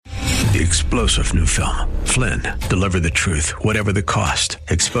the explosive new film, Flynn, deliver the truth, whatever the cost,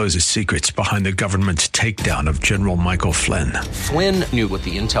 exposes secrets behind the government's takedown of General Michael Flynn. Flynn knew what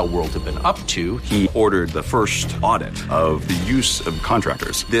the intel world had been up to. He ordered the first audit of the use of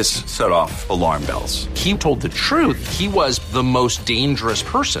contractors. This set off alarm bells. He told the truth. He was the most dangerous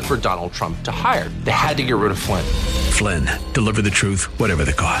person for Donald Trump to hire. They had to get rid of Flynn. Flynn, deliver the truth, whatever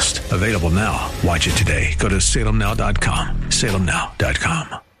the cost. Available now. Watch it today. Go to salemnow.com.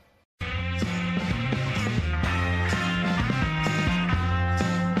 salemnow.com.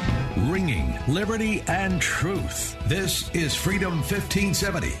 Ringing liberty and truth. This is Freedom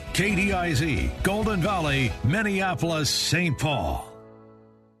 1570, KDIZ, Golden Valley, Minneapolis, St. Paul.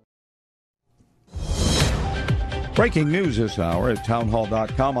 Breaking news this hour at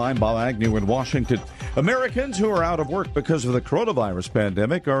townhall.com. I'm Bob Agnew in Washington. Americans who are out of work because of the coronavirus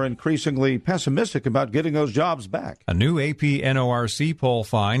pandemic are increasingly pessimistic about getting those jobs back. A new AP NORC poll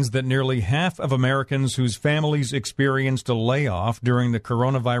finds that nearly half of Americans whose families experienced a layoff during the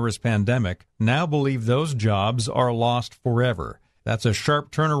coronavirus pandemic now believe those jobs are lost forever. That's a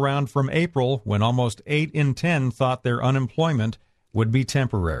sharp turnaround from April, when almost 8 in 10 thought their unemployment would be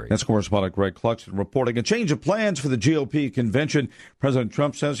temporary. That's correspondent Greg Cluxton reporting. A change of plans for the GOP convention. President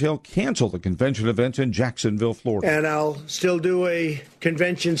Trump says he'll cancel the convention events in Jacksonville, Florida. And I'll still do a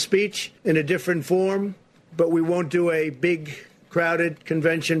convention speech in a different form, but we won't do a big, crowded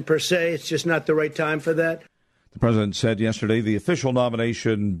convention per se. It's just not the right time for that. The president said yesterday the official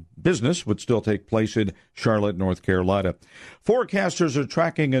nomination business would still take place in Charlotte, North Carolina. Forecasters are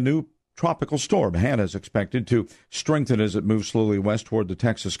tracking a new tropical storm. Hannah is expected to strengthen as it moves slowly west toward the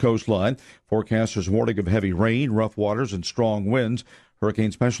Texas coastline. Forecasters warning of heavy rain, rough waters, and strong winds.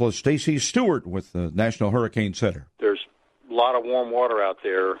 Hurricane specialist Stacy Stewart with the National Hurricane Center. There's a lot of warm water out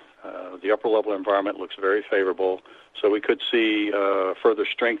there. The upper level environment looks very favorable, so we could see further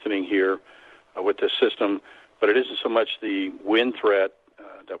strengthening here with this system. But it isn't so much the wind threat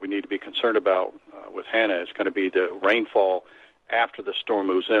that we need to be concerned about with Hannah. It's going to be the rainfall after the storm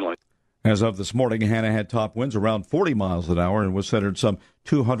moves inland. As of this morning, Hannah had top winds around 40 miles an hour and was centered some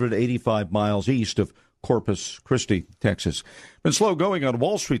 285 miles east of Corpus Christi, Texas. Been slow going on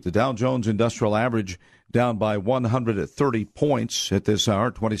Wall Street. The Dow Jones Industrial Average down by 130 points at this hour,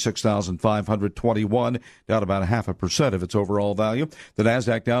 26,521, down about 0.5% of its overall value. The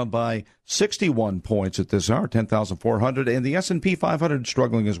Nasdaq down by 61 points at this hour, 10,400, and the S&P 500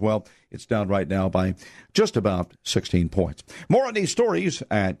 struggling as well. It's down right now by just about 16 points. More on these stories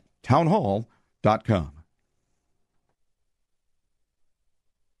at townhall.com.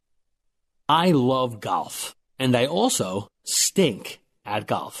 I love golf, and I also stink at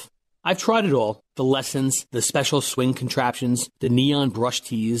golf. I've tried it all. The lessons, the special swing contraptions, the neon brush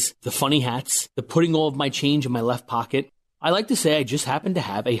tees, the funny hats, the putting all of my change in my left pocket. I like to say I just happen to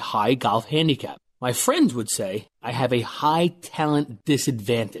have a high golf handicap. My friends would say I have a high talent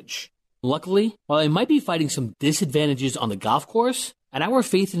disadvantage. Luckily, while I might be fighting some disadvantages on the golf course, at our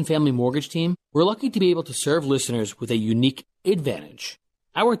Faith and Family Mortgage team, we're lucky to be able to serve listeners with a unique advantage.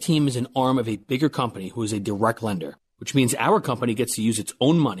 Our team is an arm of a bigger company who is a direct lender, which means our company gets to use its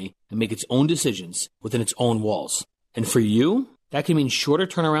own money and make its own decisions within its own walls. And for you, that can mean shorter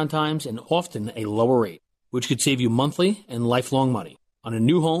turnaround times and often a lower rate, which could save you monthly and lifelong money on a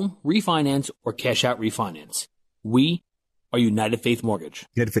new home, refinance, or cash out refinance. We are United Faith Mortgage.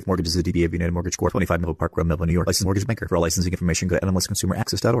 United Faith Mortgage is a DBA of United Mortgage Corp. 25 Middle Park Road, Melville, New York. Licensed mortgage banker. For all licensing information, go to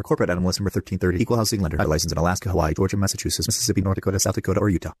nmlsconsumeraccess.org. Corporate NMLS number 1330. Equal housing lender. Licensed in Alaska, Hawaii, Georgia, Massachusetts, Mississippi, North Dakota, South Dakota, or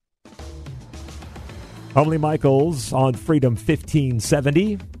Utah. Homely Michaels on Freedom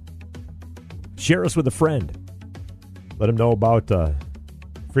 1570. Share us with a friend. Let them know about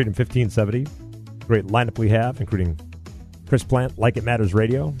Freedom 1570. Great lineup we have, including Chris Plant, Like It Matters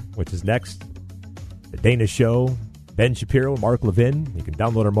Radio, which is next. The Dana Show, Ben Shapiro, Mark Levin. You can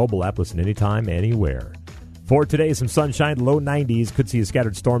download our mobile app, listen anytime, anywhere. For today, some sunshine, low 90s. Could see a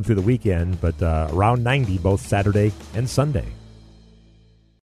scattered storm through the weekend, but around 90 both Saturday and Sunday.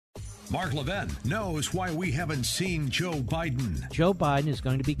 Mark Levin knows why we haven't seen Joe Biden. Joe Biden is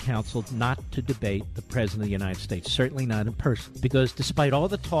going to be counseled not to debate the President of the United States, certainly not in person, because despite all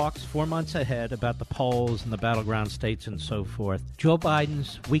the talks 4 months ahead about the polls and the battleground states and so forth, Joe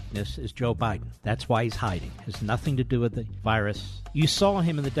Biden's weakness is Joe Biden. That's why he's hiding. It has nothing to do with the virus. You saw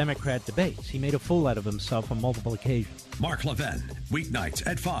him in the Democrat debates. He made a fool out of himself on multiple occasions. Mark Levin, weeknights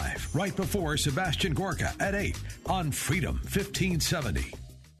at 5, right before Sebastian Gorka at 8 on Freedom 1570.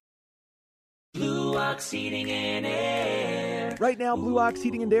 Blue Ox Heating and Air. Right now, Blue Ox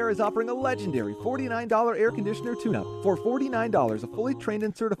Heating and Air is offering a legendary $49 air conditioner tune-up. For $49, a fully trained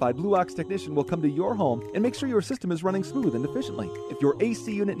and certified Blue Ox technician will come to your home and make sure your system is running smooth and efficiently. If your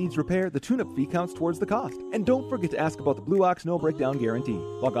AC unit needs repair, the tune-up fee counts towards the cost. And don't forget to ask about the Blue Ox no breakdown guarantee.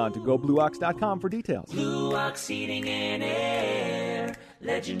 Log on to goblueox.com for details. Blue Ox Heating and Air.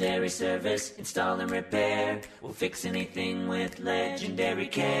 Legendary service, install and repair. We'll fix anything with legendary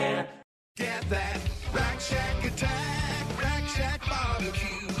care. Get that Rack Shack attack, Rack Shack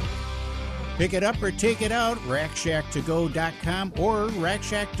barbecue. Pick it up or take it out, RackShackToGo.com or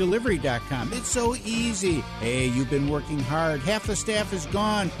RackShackDelivery.com. It's so easy. Hey, you've been working hard. Half the staff is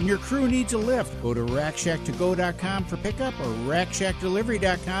gone, and your crew needs a lift. Go to RackShackToGo.com for pickup or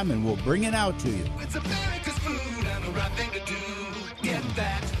RackShackDelivery.com, and we'll bring it out to you. It's America's food and the right thing to do. Get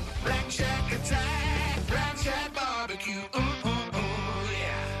that Rack Shack attack, Rack Shack barbecue.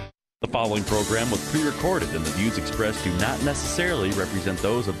 The following program was pre-recorded, and the views expressed do not necessarily represent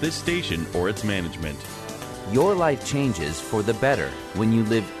those of this station or its management. Your life changes for the better when you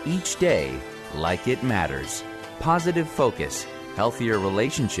live each day like it matters. Positive focus, healthier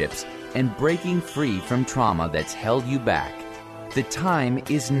relationships, and breaking free from trauma that's held you back. The time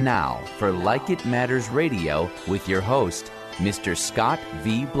is now for Like It Matters Radio with your host, Mr. Scott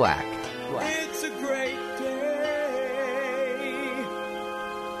V. Black. It's a great day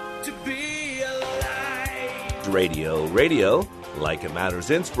to be alive. Radio, Like It Matters,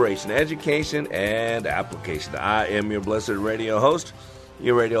 inspiration, education, and application. I am your blessed radio host,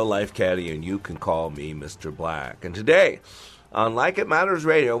 your radio life caddy, and you can call me Mr. Black. And today, on Like It Matters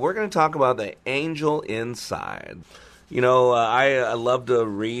Radio, we're going to talk about the angel inside. You know, I love to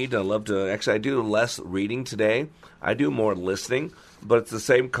read. I do less reading today. I do more listening, but it's the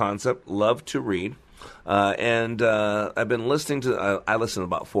same concept, love to read. And I've been listening to, I listen to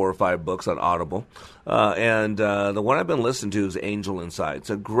about 4 or 5 books on Audible. And the one I've been listening to is Angel Inside.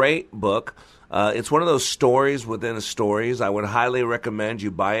 It's a great book. It's one of those stories within stories. I would highly recommend you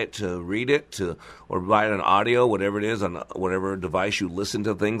buy it to read it, or buy it on audio, whatever it is, on whatever device you listen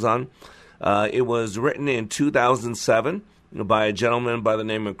to things on. It was written in 2007 by a gentleman by the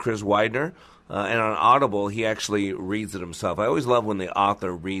name of Chris Widener. And on Audible, he actually reads it himself. I always love when the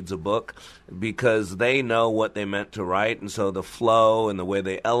author reads a book because they know what they meant to write. And so the flow and the way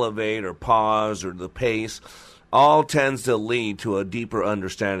they elevate or pause or the pace all tends to lead to a deeper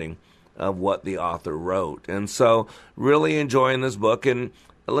understanding of what the author wrote. And so really enjoying this book. And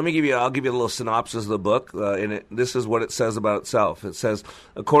I'll give you a little synopsis of the book. This is what it says about itself. It says,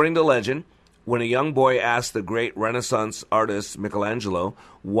 according to legend, when a young boy asked the great Renaissance artist Michelangelo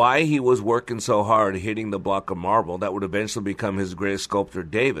why he was working so hard hitting the block of marble that would eventually become his greatest sculptor,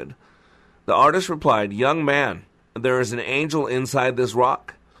 David, the artist replied, "Young man, there is an angel inside this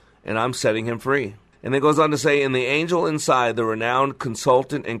rock, and I'm setting him free." And then goes on to say, in The Angel Inside, the renowned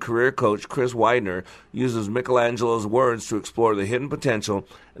consultant and career coach Chris Widener uses Michelangelo's words to explore the hidden potential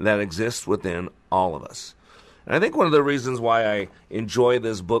that exists within all of us. And I think one of the reasons why I enjoy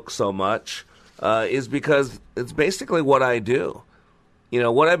this book so much is because it's basically what I do. You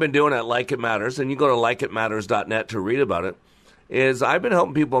know, what I've been doing at Like It Matters, and you go to likeitmatters.net to read about it, is I've been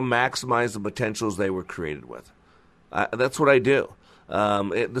helping people maximize the potentials they were created with. That's what I do.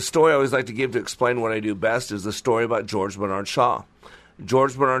 The story I always like to give to explain what I do best is the story about George Bernard Shaw.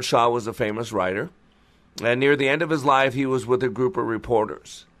 George Bernard Shaw was a famous writer, and near the end of his life, he was with a group of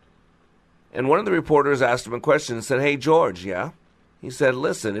reporters. And one of the reporters asked him a question and said, "Hey, George, yeah?" He said,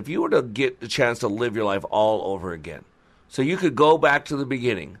 "Listen, if you were to get the chance to live your life all over again, so you could go back to the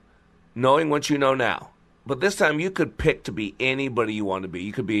beginning, knowing what you know now, but this time you could pick to be anybody you want to be.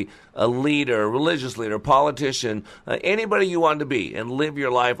 You could be a leader, a religious leader, a politician, anybody you want to be, and live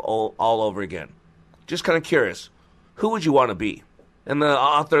your life all over again. Just kind of curious, who would you want to be?" And the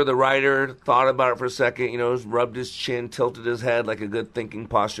author, the writer, thought about it for a second, rubbed his chin, tilted his head like a good thinking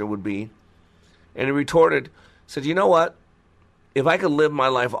posture would be. And he retorted, said, "You know what? If I could live my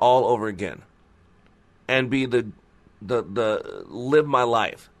life all over again and be live my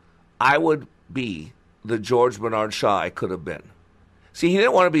life, I would be the George Bernard Shaw I could have been." See, he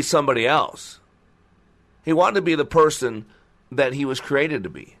didn't want to be somebody else. He wanted to be the person that he was created to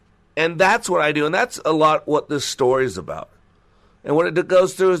be. And that's what I do, and that's a lot what this story is about. And what it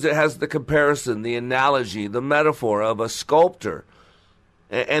goes through is it has the comparison, the analogy, the metaphor of a sculptor.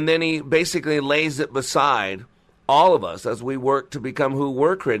 And then he basically lays it beside all of us as we work to become who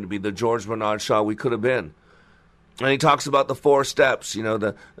we're created to be, the George Bernard Shaw we could have been. And he talks about the 4 steps, you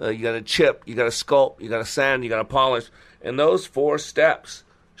got to chip, you got to sculpt, you got to sand, you got to polish. And those 4 steps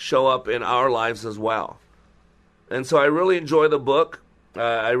show up in our lives as well. And so I really enjoy the book.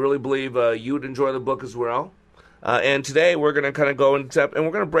 I really believe you'd enjoy the book as well. And today we're going to kind of go in depth, and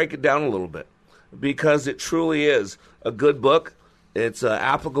we're going to break it down a little bit because it truly is a good book. It's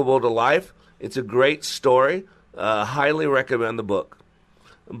applicable to life. It's a great story. Highly recommend the book.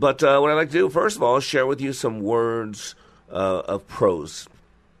 But what I'd like to do, first of all, is share with you some words of prose.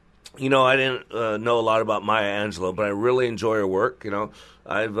 You know, I didn't know a lot about Maya Angelou, but I really enjoy her work. You know,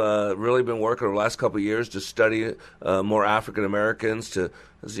 I've really been working over the last couple of years to study more African Americans. I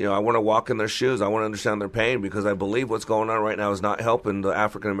want to walk in their shoes. I want to understand their pain because I believe what's going on right now is not helping the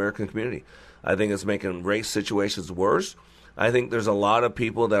African American community. I think it's making race situations worse. I think there's a lot of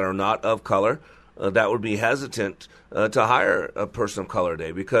people that are not of color that would be hesitant to hire a person of color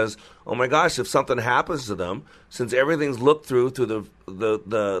today because, oh my gosh, if something happens to them, since everything's looked through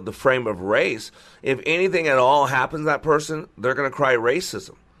the frame of race, if anything at all happens to that person, they're going to cry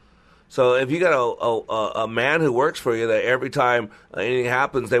racism. So if you got a man who works for you that every time anything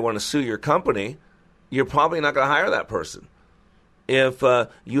happens they want to sue your company, you're probably not going to hire that person. If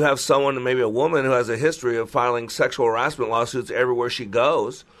you have someone, maybe a woman, who has a history of filing sexual harassment lawsuits everywhere she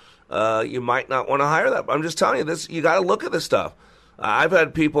goes, you might not want to hire that. I'm just telling you this. You got to look at this stuff. I've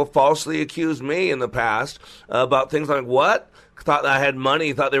had people falsely accuse me in the past about things like, what? Thought I had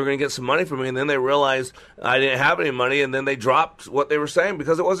money, thought they were going to get some money from me, and then they realized I didn't have any money, and then they dropped what they were saying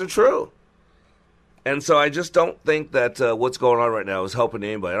because it wasn't true. And so I just don't think that what's going on right now is helping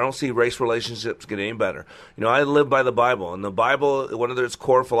anybody. I don't see race relationships getting any better. You know, I live by the Bible, and the Bible, one of its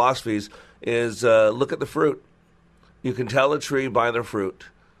core philosophies is look at the fruit. You can tell a tree by their fruit.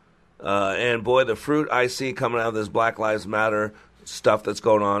 And boy, the fruit I see coming out of this Black Lives Matter stuff that's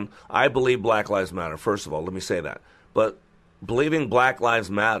going on, I believe Black Lives Matter, first of all, let me say that. But believing Black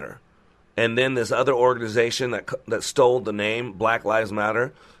Lives Matter, and then this other organization that stole the name Black Lives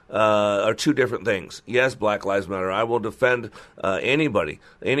Matter, are two different things. Yes, Black Lives Matter. I will defend anybody,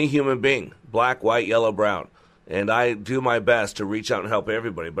 any human being, black, white, yellow, brown. And I do my best to reach out and help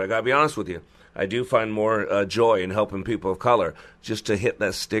everybody. But I got to be honest with you, I do find more joy in helping people of color just to hit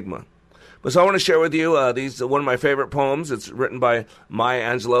that stigma. But so I want to share with you one of my favorite poems. It's written by Maya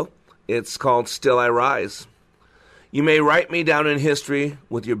Angelou. It's called Still I Rise. You may write me down in history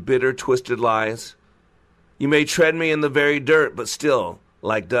with your bitter, twisted lies. You may tread me in the very dirt, but still,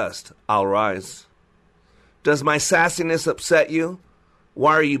 like dust, I'll rise. Does my sassiness upset you?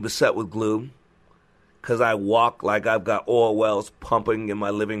 Why are you beset with gloom? 'Cause I walk like I've got oil wells pumping in my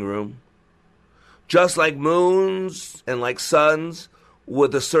living room. Just like moons and like suns,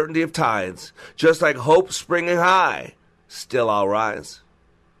 with the certainty of tides, just like hope springing high, still I'll rise.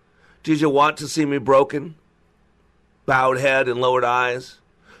 Did you want to see me broken? Bowed head and lowered eyes,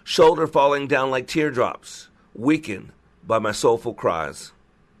 shoulder falling down like teardrops, weakened by my soulful cries.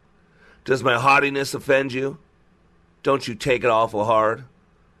 Does my haughtiness offend you? Don't you take it awful hard,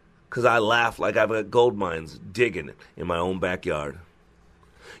 'cause I laugh like I've got gold mines digging in my own backyard.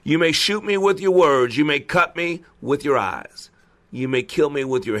 You may shoot me with your words, you may cut me with your eyes, you may kill me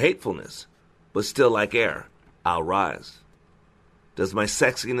with your hatefulness, but still like air, I'll rise. Does my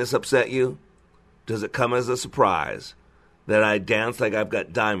sexiness upset you? Does it come as a surprise that I dance like I've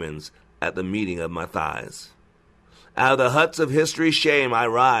got diamonds at the meeting of my thighs? Out of the huts of history's shame I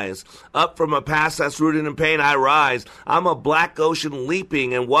rise. Up from a past that's rooted in pain I rise. I'm a black ocean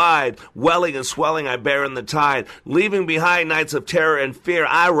leaping and wide, welling and swelling I bear in the tide. Leaving behind nights of terror and fear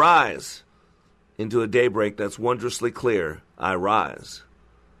I rise. Into a daybreak that's wondrously clear I rise.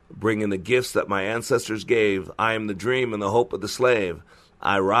 Bringing the gifts that my ancestors gave. I am the dream and the hope of the slave.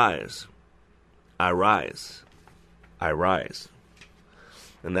 I rise. I rise. I rise.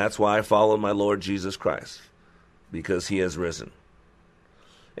 And that's why I follow my Lord Jesus Christ, because he has risen.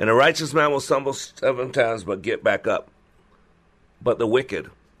 And a righteous man will stumble 7 times but get back up. But the wicked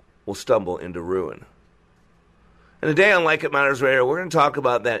will stumble into ruin. And today on Like It Matters Radio, we're going to talk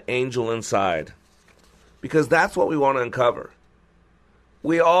about that angel inside, because that's what we want to uncover.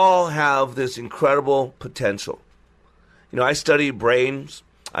 We all have this incredible potential. You know, I study brains.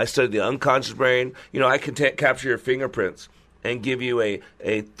 I study the unconscious brain. You know, I can capture your fingerprints and give you a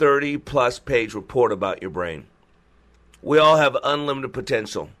 30-plus page report about your brain. We all have unlimited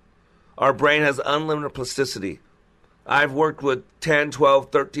potential. Our brain has unlimited plasticity. I've worked with 10,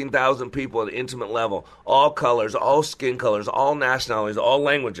 12, 13,000 people at an intimate level, all colors, all skin colors, all nationalities, all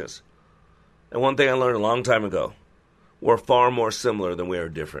languages. And one thing I learned a long time ago, we're far more similar than we are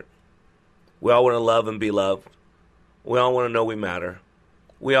different. We all want to love and be loved. We all want to know we matter.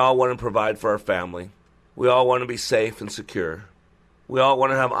 We all want to provide for our family. We all want to be safe and secure. We all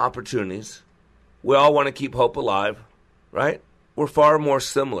want to have opportunities. We all want to keep hope alive, right? We're far more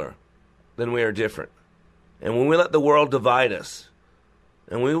similar than we are different. And when we let the world divide us,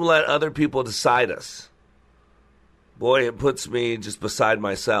 and we let other people decide us, boy, it puts me just beside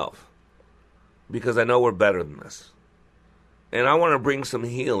myself because I know we're better than this. And I want to bring some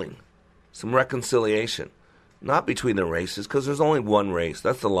healing, some reconciliation, not between the races, because there's only one race.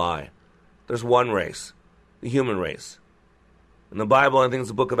 That's the lie. There's one race, the human race. In the Bible, I think it's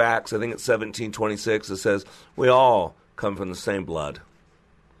the book of Acts, I think it's 17:26, it says, we all come from the same blood.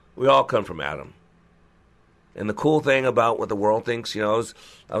 We all come from Adam. And the cool thing about what the world thinks, I was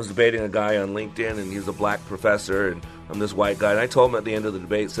debating a guy on LinkedIn, and he's a black professor, and I'm this white guy. And I told him at the end of the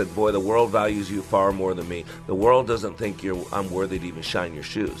debate, said, boy, the world values you far more than me. The world doesn't think I'm worthy to even shine your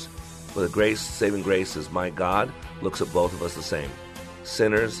shoes. But the grace, saving grace is my God looks at both of us the same.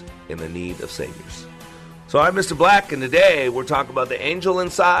 Sinners in the need of saviors. So I'm Mr. Black, and today we're talking about the angel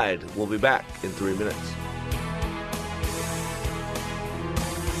inside. We'll be back in 3 minutes.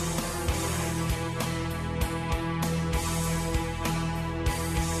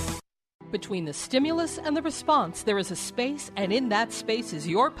 Between the stimulus and the response, there is a space, and in that space is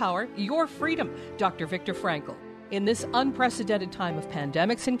your power, your freedom. Dr. Viktor Frankl. In this unprecedented time of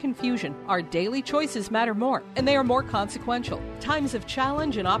pandemics and confusion, our daily choices matter more, and they are more consequential. Times of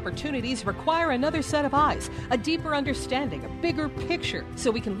challenge and opportunities require another set of eyes, a deeper understanding, a bigger picture,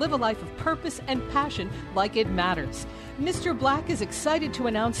 so we can live a life of purpose and passion like it matters. Mr. Black is excited to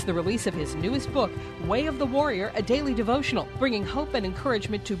announce the release of his newest book, Way of the Warrior, a daily devotional, bringing hope and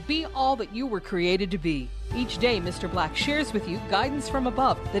encouragement to be all that you were created to be. Each day, Mr. Black shares with you guidance from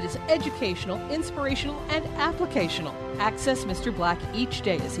above that is educational, inspirational, and applicational. Access Mr. Black each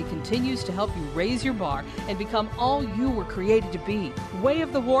day as he continues to help you raise your bar and become all you were created to be. Way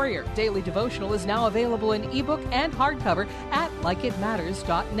of the Warrior Daily Devotional is now available in ebook and hardcover at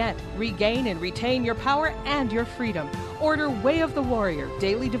likeitmatters.net. Regain and retain your power and your freedom. Order Way of the Warrior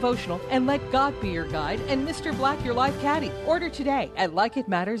Daily Devotional and let God be your guide and Mr. Black your life caddy. Order today at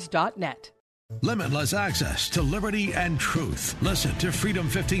likeitmatters.net. Limitless access to liberty and truth. Listen to Freedom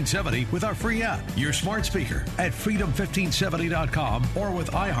 1570 with our free app, your smart speaker at freedom1570.com or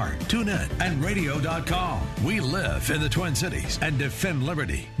with iHeart, TuneIn, and radio.com. We live in the Twin Cities and defend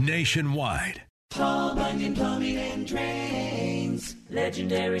liberty nationwide. Paul Bunyan Plumbing and Drains.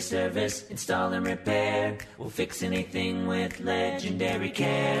 Legendary service, install and repair. We'll fix anything with legendary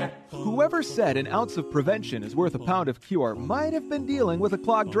care. Whoever said an ounce of prevention is worth a pound of cure might have been dealing with a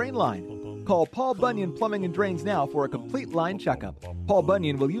clogged drain line. Call Paul Bunyan Plumbing and Drains now for a complete line checkup. Paul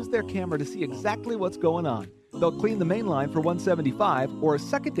Bunyan will use their camera to see exactly what's going on. They'll clean the main line for $175 or a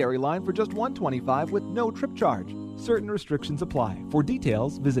secondary line for just $125 with no trip charge. Certain restrictions apply. For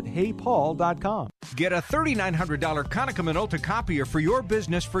details, visit heypaul.com. Get a $3,900 Konica Minolta copier for your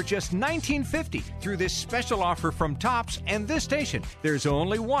business for just $1,950 through this special offer from Topps and this station. There's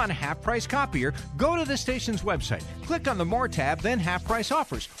only one half-price copier. Go to the station's website, click on the More tab, then half-price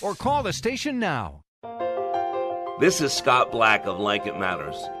offers, or call the station now. This is Scott Black of Like It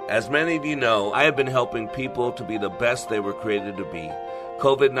Matters. As many of you know, I have been helping people to be the best they were created to be.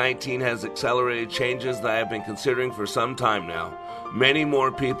 COVID-19 has accelerated changes that I have been considering for some time now. Many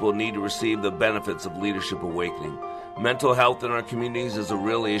more people need to receive the benefits of Leadership Awakening. Mental health in our communities is a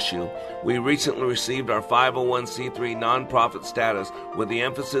real issue. We recently received our 501c3 nonprofit status with the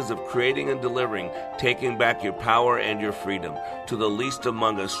emphasis of creating and delivering, taking back your power and your freedom to the least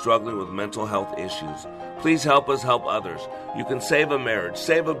among us struggling with mental health issues. Please help us help others. You can save a marriage,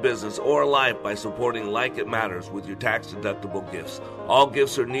 save a business, or a life by supporting Like It Matters with your tax-deductible gifts. All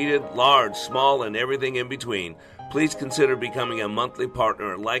gifts are needed, large, small, and everything in between. Please consider becoming a monthly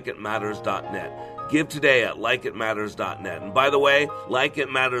partner at likeitmatters.net. Give today at likeitmatters.net. And by the way, Like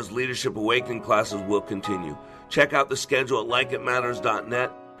It Matters Leadership Awakening classes will continue. Check out the schedule at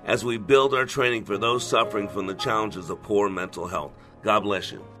likeitmatters.net as we build our training for those suffering from the challenges of poor mental health. God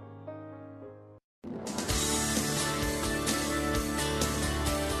bless you.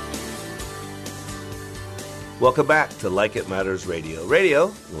 Welcome back to Like It Matters Radio.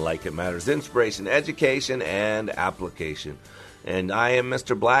 Radio, like it matters, inspiration, education, and application. And I am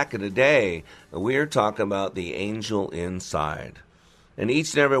Mr. Black, and today we're talking about the angel inside. And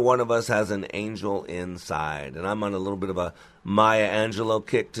each and every one of us has an angel inside. And I'm on a little bit of a Maya Angelou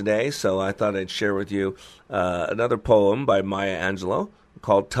kick today, so I thought I'd share with you another poem by Maya Angelou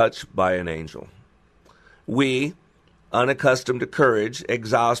called Touched by an Angel. We, unaccustomed to courage,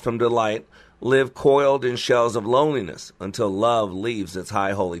 exhaust from delight, live coiled in shells of loneliness until love leaves its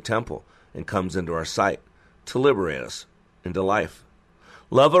high holy temple and comes into our sight to liberate us into life.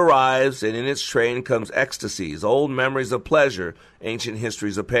 Love arrives, and in its train comes ecstasies, old memories of pleasure, ancient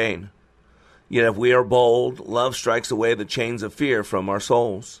histories of pain. Yet if we are bold, love strikes away the chains of fear from our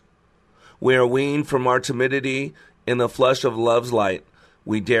souls. We are weaned from our timidity in the flush of love's light.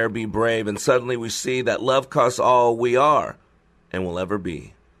 we dare be brave, and suddenly we see that love costs all we are and will ever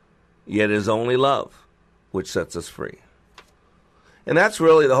be. Yet it is only love which sets us free. And that's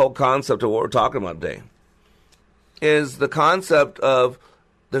really the whole concept of what we're talking about today, is the concept of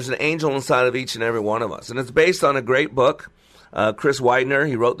there's an angel inside of each and every one of us. And it's based on a great book. Chris Widener,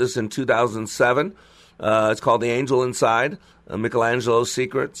 he wrote this in 2007. It's called The Angel Inside, Michelangelo's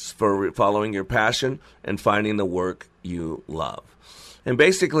Secrets for Following Your Passion and Finding the Work You Love. And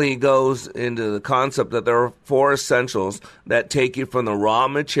basically he goes into the concept that there are 4 essentials that take you from the raw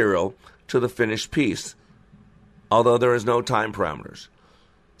material to the finished piece, although there is no time parameters.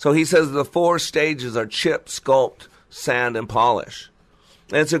 So he says the 4 stages are chip, sculpt, sand, and polish.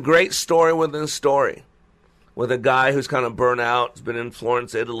 And it's a great story within a story, with a guy who's kind of burnt out. He's been in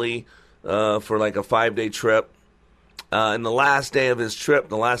Florence, Italy, for like a 5-day trip. And the last day of his trip,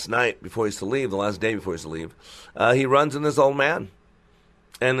 the last night before he's to leave, the last day before he's to leave, he runs into this old man.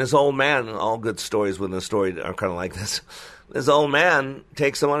 And this old man, all good stories within a story are kind of like this. This old man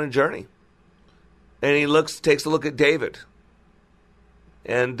takes him on a journey. And he takes a look at David.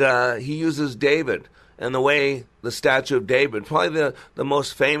 And he uses David and the way the statue of David, probably the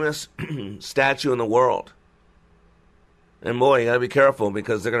most famous statue in the world. And boy, you got to be careful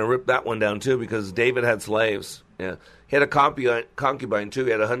because they're going to rip that one down too, because David had slaves. Yeah, he had a concubine too.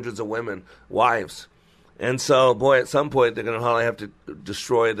 He had hundreds of women, wives. And so, boy, at some point they're going to probably have to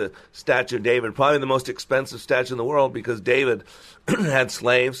destroy the statue of David, probably the most expensive statue in the world, because David had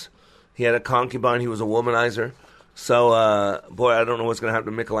slaves. He had a concubine. He was a womanizer. So, boy, I don't know what's going to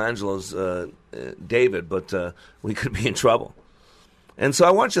happen to Michelangelo's David, but we could be in trouble. And so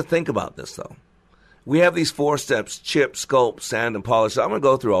I want you to think about this, though. We have these 4 steps: chip, sculpt, sand, and polish. So I'm going to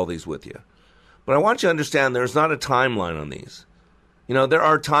go through all these with you. But I want you to understand there's not a timeline on these. You know, there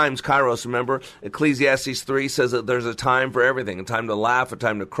are times, Kairos, remember, Ecclesiastes 3 says that there's a time for everything, a time to laugh, a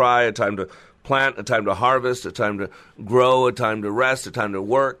time to cry, a time to plant, a time to harvest, a time to grow, a time to rest, a time to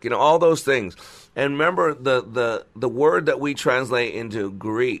work, all those things. And remember, the word that we translate into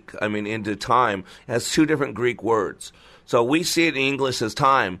Greek, into time, has 2 different Greek words. So we see it in English as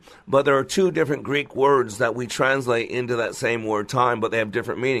time, but there are 2 different Greek words that we translate into that same word time, but they have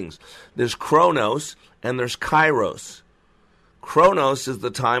different meanings. There's chronos and there's kairos. Chronos is the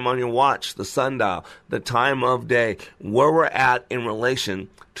time on your watch, the sundial, the time of day, where we're at in relation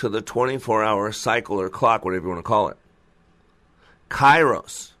to the 24-hour cycle or clock, whatever you want to call it.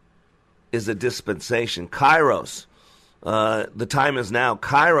 Kairos is a dispensation. Kairos, the time is now.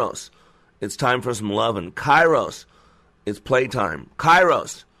 Kairos, it's time for some loving. Kairos, it's playtime.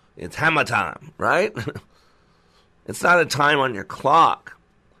 Kairos, it's hammer time, right? It's not a time on your clock,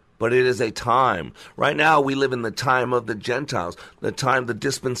 but it is a time. Right now we live in the time of the Gentiles, the time, the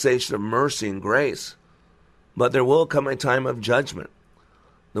dispensation of mercy and grace. But there will come a time of judgment.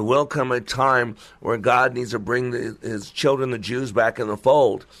 There will come a time where God needs to bring his children, the Jews, back in the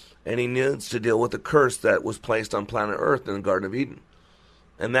fold, and he needs to deal with the curse that was placed on planet Earth in the Garden of Eden.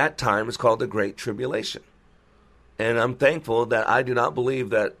 And that time is called the Great Tribulation. And I'm thankful that I do not believe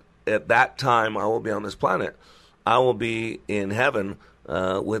that at that time I will be on this planet. I will be in heaven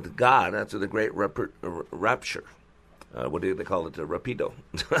with God after the great rapture. What do they call it? Rapido.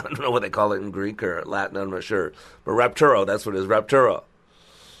 I don't know what they call it in Greek or Latin. I'm not sure. But rapturo, that's what it is, rapturo.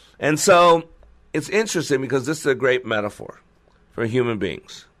 And so it's interesting because this is a great metaphor for human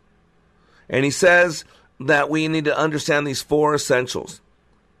beings. And he says that we need to understand these 4 essentials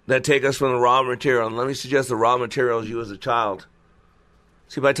that take us from the raw material. And let me suggest the raw material is you as a child.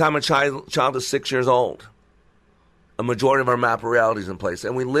 See, by the time a child is 6 years old, a majority of our map of reality is in place.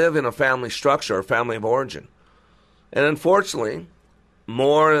 And we live in a family structure, a family of origin. And unfortunately,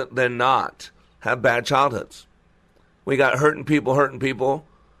 more than not, have bad childhoods. We got hurting people.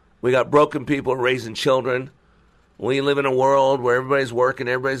 We got broken people raising children. We live in a world where everybody's working,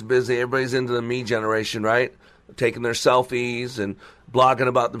 everybody's busy, everybody's into the me generation, right? Taking their selfies and blogging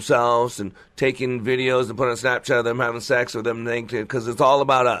about themselves and taking videos and putting on Snapchat of them having sex or them naked, because it's all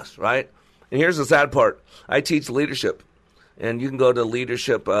about us, right? And here's the sad part. I teach leadership. And you can go to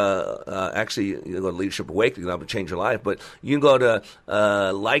leadership, actually, you can go to Leadership Awakening, that'll change your life. But you can go to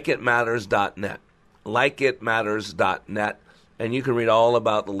likeitmatters.net, likeitmatters.net, and you can read all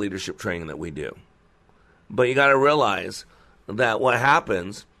about the leadership training that we do. But you got to realize that what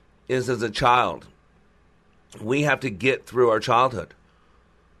happens is, as a child, we have to get through our childhood.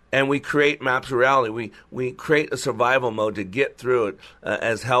 And we create maps of reality. We create a survival mode to get through it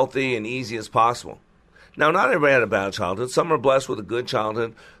as healthy and easy as possible. Now, not everybody had a bad childhood. Some are blessed with a good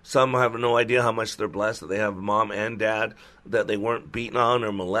childhood. Some have no idea how much they're blessed, that they have mom and dad, that they weren't beaten on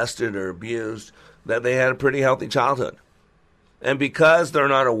or molested or abused, that they had a pretty healthy childhood. And because they're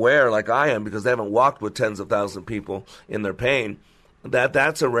not aware, like I am, because they haven't walked with tens of thousands of people in their pain,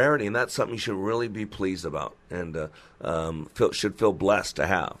 that's a rarity, and that's something you should really be pleased about and should feel blessed to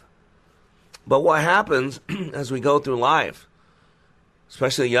have. But what happens as we go through life,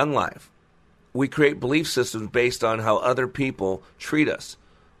 especially young life, we create belief systems based on how other people treat us,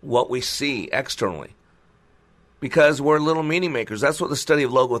 what we see externally. Because we're little meaning makers. That's what the study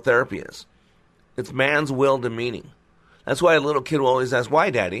of logotherapy is. It's man's will to meaning. That's why a little kid will always ask,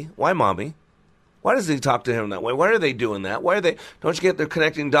 why, Daddy? Why, Mommy? Why does he talk to him that way? Why are they doing that? Why are they? Don't you get the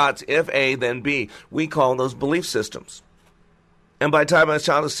connecting dots? If A, then B. We call those belief systems. And by the time a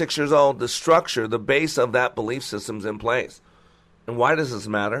child is 6 years old, the structure, the base of that belief system's in place. And why does this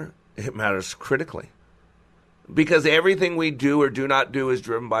matter? It matters critically. Because everything we do or do not do is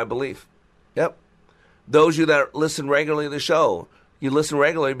driven by belief. Yep. Those of you that listen regularly to the show, you listen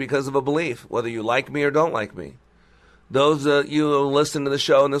regularly because of a belief, whether you like me or don't like me. Those of you who listen to the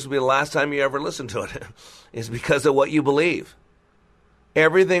show, and this will be the last time you ever listen to it, is because of what you believe.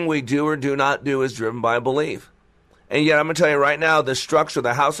 Everything we do or do not do is driven by belief. And yet I'm going to tell you right now, the structure,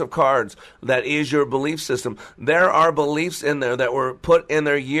 the house of cards that is your belief system, there are beliefs in there that were put in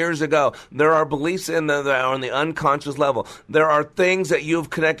there years ago. There are beliefs in there that are on the unconscious level. There are things that you've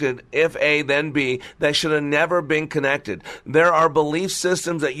connected, if A, then B, that should have never been connected. There are belief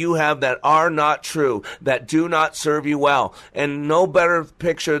systems that you have that are not true, that do not serve you well. And no better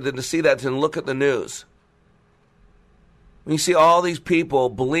picture than to see that than look at the news. When you see all these people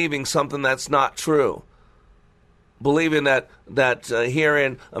believing something that's not true, believing that here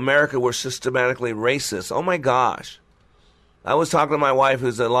in America we're systematically racist. Oh my gosh. I was talking to my wife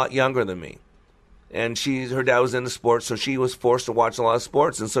who's a lot younger than me. And her dad was into sports, so she was forced to watch a lot of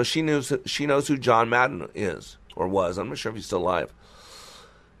sports. And so she knows who John Madden is, or was. I'm not sure if he's still alive.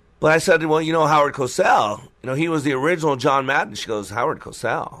 But I said, well, you know Howard Cosell. You know, he was the original John Madden. She goes, Howard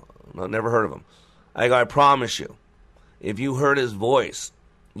Cosell? I've never heard of him. I go, I promise you, if you heard his voice,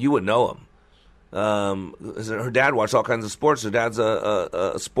 you would know him. Her dad watched all kinds of sports. Her dad's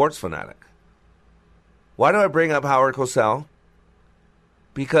a sports fanatic. Why do I bring up Howard Cosell?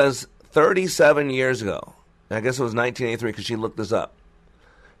 Because 37 years ago, I guess it was 1983 because she looked this up,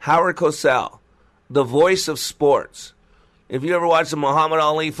 Howard Cosell, the voice of sports. If you ever watched the Muhammad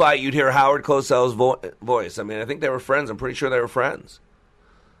Ali fight, you'd hear Howard Cosell's voice. I mean, I think they were friends. I'm pretty sure they were friends.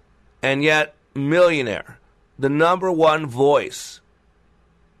 And yet, millionaire, the number one voice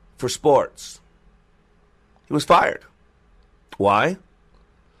for sports. He was fired. Why?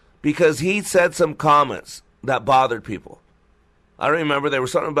 Because he said some comments that bothered people. I don't remember. There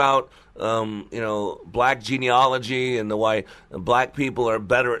was something about, black genealogy and the why black people are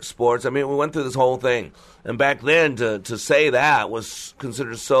better at sports. I mean, we went through this whole thing. And back then, to say that was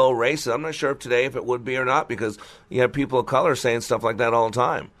considered so racist. I'm not sure today if it would be or not, because you have people of color saying stuff like that all the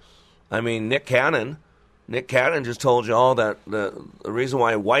time. I mean, Nick Cannon just told you all that the reason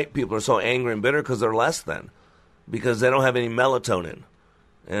why white people are so angry and bitter because they're less than. Because they don't have any melatonin.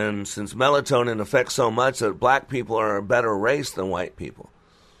 And since melatonin affects so much that black people are a better race than white people.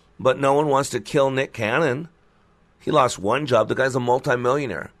 But no one wants to kill Nick Cannon. He lost one job. The guy's a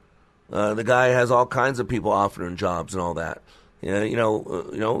multimillionaire. The guy has all kinds of people offering jobs and all that.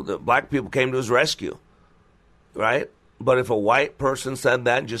 The black people came to his rescue. Right? But if a white person said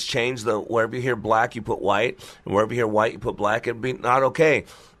that, just change wherever you hear black, you put white, and wherever you hear white, you put black, it'd be not okay.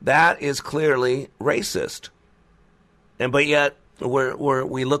 That is clearly racist. But yet,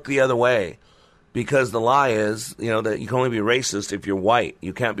 we look the other way, because the lie is, that you can only be racist if you're white.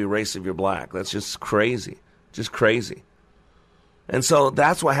 You can't be racist if you're black. That's just crazy. Just crazy. And so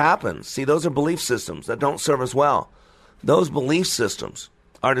that's what happens. See, those are belief systems that don't serve us well. Those belief systems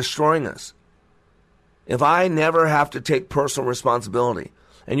are destroying us. If I never have to take personal responsibility,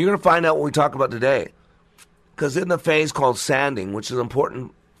 and you're going to find out what we talk about today, because in the phase called sanding, which is an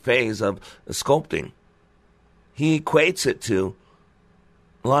important phase of sculpting, he equates it to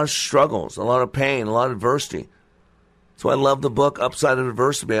a lot of struggles, a lot of pain, a lot of adversity. That's why I love the book Upside of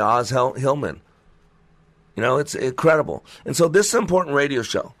Adversity by Oz Hillman. It's incredible. And so this is an important radio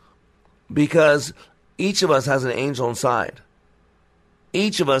show because each of us has an angel inside.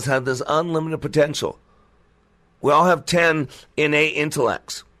 Each of us has this unlimited potential. We all have 10 innate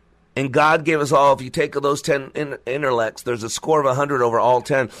intellects. And God gave us all, if you take those 10 intellects, there's a score of 100 over all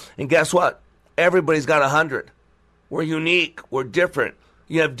 10. And guess what? Everybody's got 100. We're unique. We're different.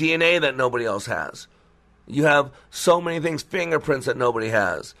 You have DNA that nobody else has. You have so many things, fingerprints that nobody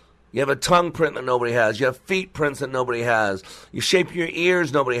has. You have a tongue print that nobody has. You have feet prints that nobody has. You shape your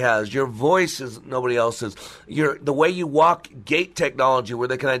ears nobody has. Your voice is nobody else's. The way you walk, gait technology, where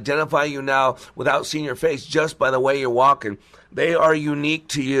they can identify you now without seeing your face just by the way you're walking. They are unique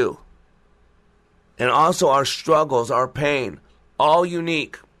to you. And also our struggles, our pain, all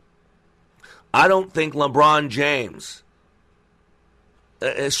unique. I don't think LeBron James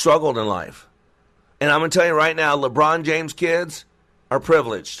has struggled in life. And I'm going to tell you right now, LeBron James kids are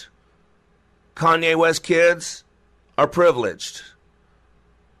privileged. Kanye West kids are privileged.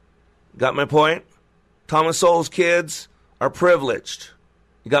 Got my point? Thomas Sowell's kids are privileged.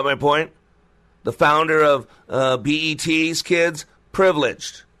 You got my point? The founder of BET's kids,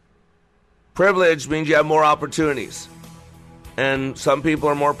 privileged. Privileged means you have more opportunities. And some people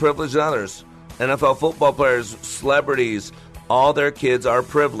are more privileged than others. NFL football players, celebrities, all their kids are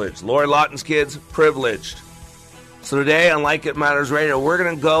privileged. Lori Loughton's kids, privileged. So today on Like It Matters Radio, we're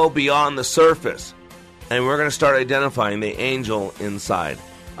going to go beyond the surface, and we're going to start identifying the angel inside.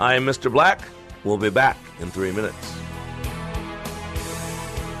 I am Mr. Black. We'll be back in 3 minutes.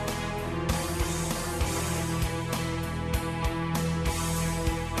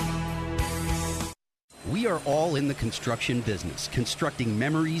 We are all in the construction business, constructing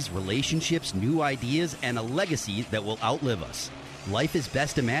memories, relationships, new ideas, and a legacy that will outlive us. Life is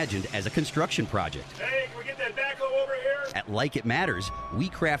best imagined as a construction project. Hey, can we get that backhoe over here? At Like It Matters, we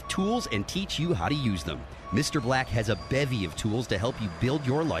craft tools and teach you how to use them. Mr. Black has a bevy of tools to help you build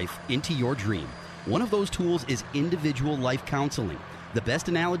your life into your dream. One of those tools is individual life counseling. The best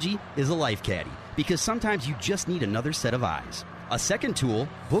analogy is a life caddy, because sometimes you just need another set of eyes. A second tool,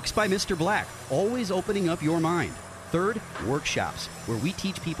 Books by Mr. Black, always opening up your mind. Third, workshops, where we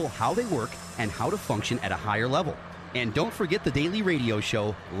teach people how they work and how to function at a higher level. And don't forget the daily radio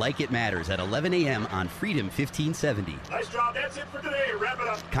show, Like It Matters, at 11 a.m. on Freedom 1570. Nice job. That's it for today. Wrap it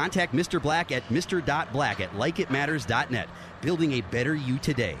up. Contact Mr. Black at mr.black@likeitmatters.net. Building a better you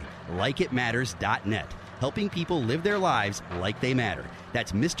today. Likeitmatters.net. Helping people live their lives like they matter.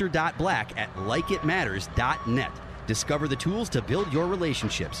 That's mr.black@likeitmatters.net. Discover the tools to build your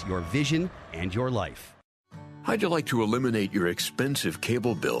relationships, your vision, and your life. How'd you like to eliminate your expensive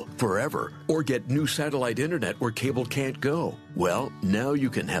cable bill forever or get new satellite internet where cable can't go? Well, now you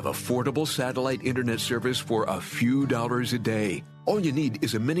can have affordable satellite internet service for a few dollars a day. All you need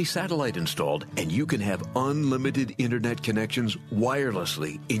is a mini satellite installed, and you can have unlimited internet connections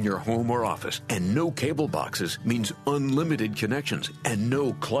wirelessly in your home or office. And no cable boxes means unlimited connections and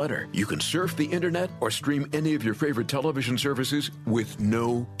no clutter. You can surf the internet or stream any of your favorite television services with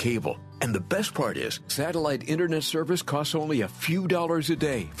no cable. And the best part is, satellite internet service costs only a few dollars a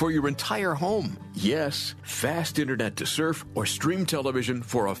day for your entire home. Yes, fast internet to surf or stream television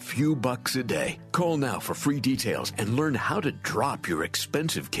for a few bucks a day. Call now for free details and learn how to drop your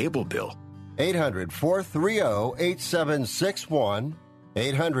expensive cable bill. 800-430-8761.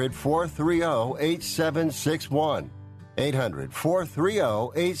 800-430-8761.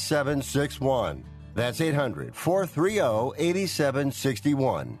 800-430-8761. That's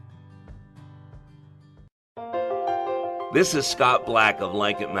 800-430-8761. This is Scott Black of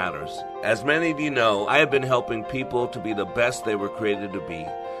Like It Matters. As many of you know, I have been helping people to be the best they were created to be.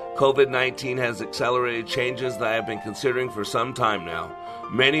 COVID-19 has accelerated changes that I have been considering for some time now.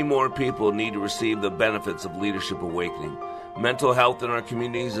 Many more people need to receive the benefits of Leadership Awakening. Mental health in our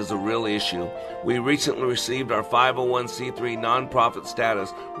communities is a real issue. We recently received our 501c3 nonprofit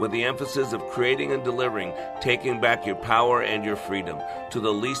status with the emphasis of creating and delivering, taking back your power and your freedom to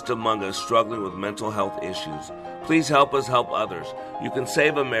the least among us struggling with mental health issues. Please help us help others. You can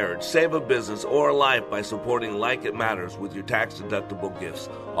save a marriage, save a business, or a life by supporting Like It Matters with your tax-deductible gifts.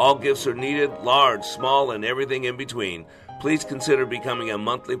 All gifts are needed, large, small, and everything in between. Please consider becoming a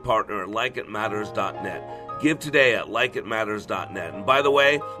monthly partner at likeitmatters.net. Give today at likeitmatters.net. And by the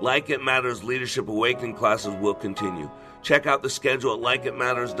way, Like It Matters Leadership Awakening classes will continue. Check out the schedule at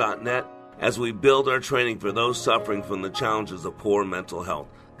likeitmatters.net as we build our training for those suffering from the challenges of poor mental health.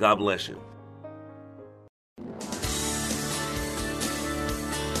 God bless you.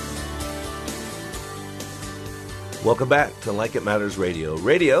 Welcome back to Like It Matters Radio.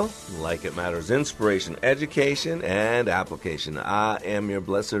 Radio, like it matters, inspiration, education, and application. I am your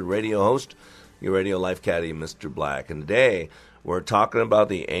blessed radio host, your radio life caddy, Mr. Black. And today, we're talking about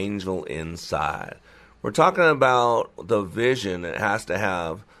the angel inside. We're talking about the vision it has to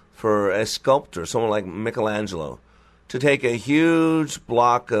have for a sculptor, someone like Michelangelo, to take a huge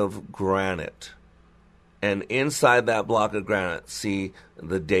block of granite and inside that block of granite see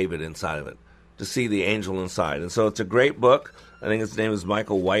the David inside of it, to see the angel inside. And so it's a great book. I think his name is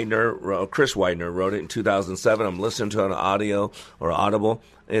Michael Widener. Chris Widener wrote it in 2007. I'm listening to it on audio or Audible.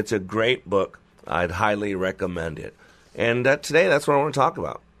 It's a great book. I'd highly recommend it. And today, that's what I want to talk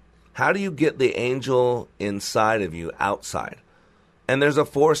about. How do you get the angel inside of you outside? And there's a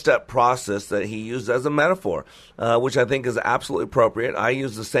 4-step process that he used as a metaphor, which I think is absolutely appropriate. I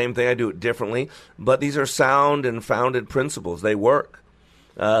use the same thing. I do it differently. But these are sound and founded principles. They work.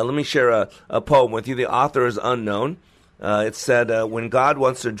 Let me share a poem with you. The author is unknown. It said, when God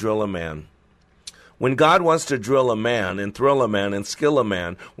wants to drill a man, when God wants to drill a man and thrill a man and skill a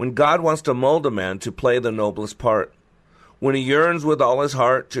man, when God wants to mold a man to play the noblest part, when he yearns with all his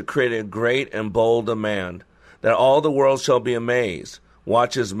heart to create a great and bold demand, that all the world shall be amazed,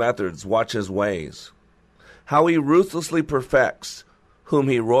 watch his methods, watch his ways, how he ruthlessly perfects whom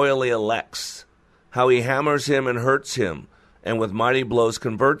he royally elects, how he hammers him and hurts him, and with mighty blows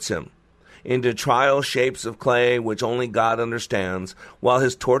converts him into trial shapes of clay which only God understands, while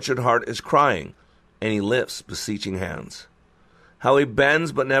his tortured heart is crying, and he lifts beseeching hands. How he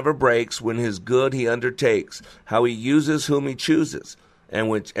bends but never breaks when his good he undertakes, how he uses whom he chooses, and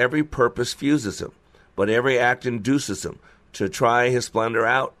which every purpose fuses him, but every act induces him to try his splendor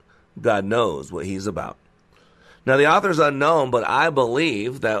out. God knows what he's about. Now, the author's unknown, but I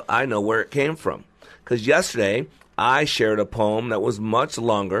believe that I know where it came from, because yesterday I shared a poem that was much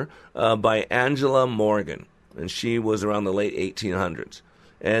longer by Angela Morgan, and she was around the late 1800s.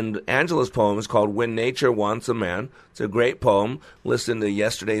 And Angela's poem is called When Nature Wants a Man. It's a great poem. Listen to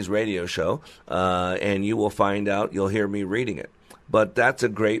yesterday's radio show, and you will find out. You'll hear me reading it. But that's a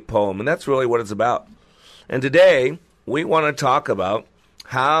great poem, and that's really what it's about. And today, we want to talk about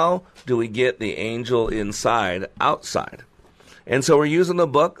how do we get the angel inside outside. And so we're using the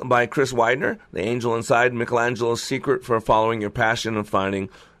book by Chris Widener, The Angel Inside, Michelangelo's Secret for Following Your Passion and Finding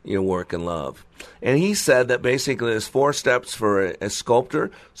Your Work in Love. And he said that basically there's 4 steps for a sculptor,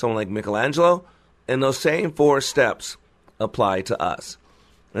 someone like Michelangelo, and those same 4 steps apply to us.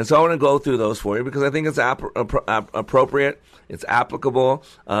 And so I want to go through those for you because I think it's appropriate, it's applicable,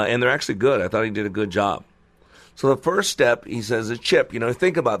 and they're actually good. I thought he did a good job. So the first step, he says, is chip.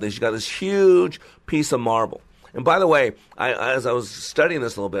 Think about this. You got this huge piece of marble. And by the way, as I was studying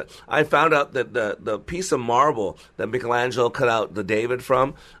this a little bit, I found out that the piece of marble that Michelangelo cut out the David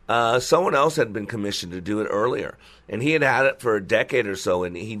from, someone else had been commissioned to do it earlier. And he had had it for a decade or so,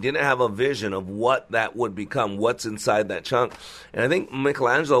 and he didn't have a vision of what that would become, what's inside that chunk. And I think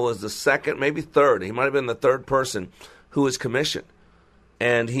Michelangelo was the second, maybe third. He might have been the third person who was commissioned.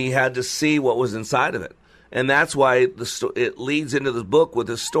 And he had to see what was inside of it. And that's why it leads into the book with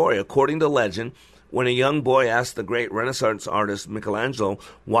this story. According to legend, when a young boy asked the great Renaissance artist Michelangelo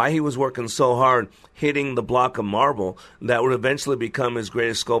why he was working so hard hitting the block of marble that would eventually become his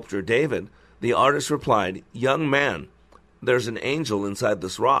greatest sculpture, David, the artist replied, "Young man, there's an angel inside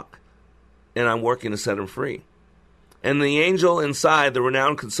this rock, and I'm working to set him free." And the angel inside, the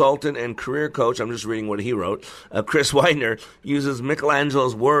renowned consultant and career coach, I'm just reading what he wrote, Chris Widener, uses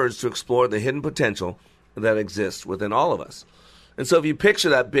Michelangelo's words to explore the hidden potential that exists within all of us. And so if you picture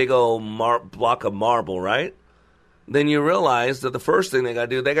that big old block of marble, right, then you realize that the first thing they got to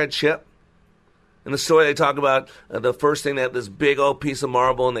do, they got to chip. In the story, they talk about the first thing, they have this big old piece of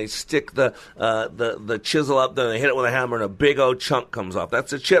marble, and they stick the chisel up there, and they hit it with a hammer, and a big old chunk comes off.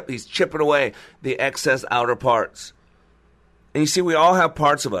 That's a chip. He's chipping away the excess outer parts. And you see, we all have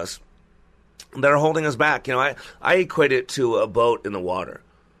parts of us that are holding us back. I equate it to a boat in the water.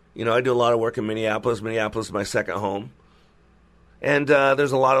 I do a lot of work in Minneapolis. Minneapolis is my second home. And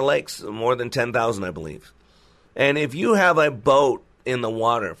there's a lot of lakes, more than 10,000, I believe. And if you have a boat in the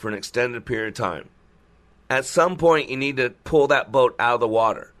water for an extended period of time, at some point you need to pull that boat out of the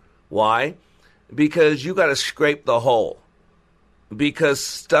water. Why? Because you got to scrape the hull. Because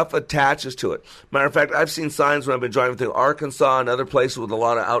stuff attaches to it. Matter of fact, I've seen signs when I've been driving through Arkansas and other places with a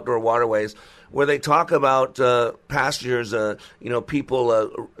lot of outdoor waterways where they talk about passengers,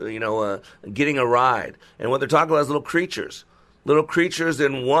 people, getting a ride. And what they're talking about is little creatures. Little creatures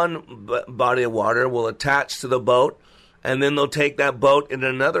in one body of water will attach to the boat, and then they'll take that boat in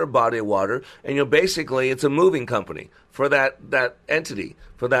another body of water, and basically it's a moving company for that entity,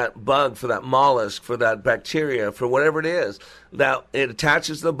 for that bug, for that mollusk, for that bacteria, for whatever it is, that it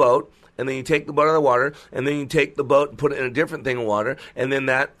attaches to the boat, and then you take the boat out of the water, and then you take the boat and put it in a different thing of water, and then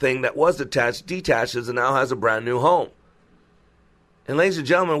that thing that was attached detaches and now has a brand new home. And ladies and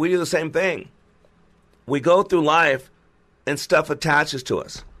gentlemen, we do the same thing. We go through life and stuff attaches to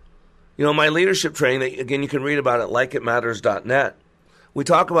us. My leadership training, that, again, you can read about it, likeitmatters.net. We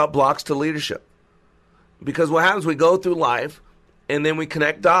talk about blocks to leadership. Because what happens, we go through life, and then we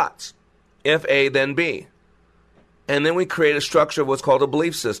connect dots. If A, then B. And then we create a structure of what's called a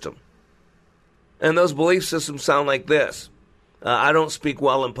belief system. And those belief systems sound like this. I don't speak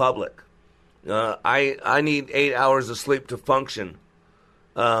well in public. I need 8 hours of sleep to function.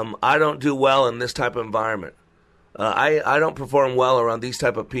 I don't do well in this type of environment. I don't perform well around these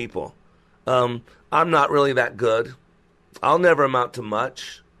type of people. I'm not really that good. I'll never amount to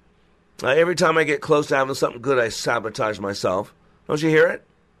much. Every time I get close to having something good, I sabotage myself. Don't you hear it?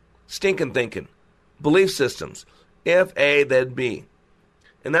 Stinking thinking. Belief systems. If A, then B.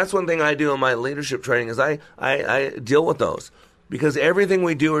 And that's one thing I do in my leadership training is I deal with those. Because everything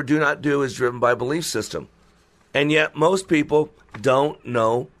we do or do not do is driven by belief system. And yet most people don't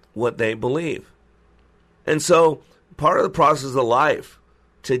know what they believe. And so part of the process of life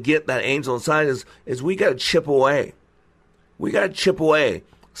to get that angel inside is we got to chip away. We got to chip away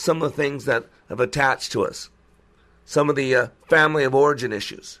some of the things that have attached to us. Some of the family of origin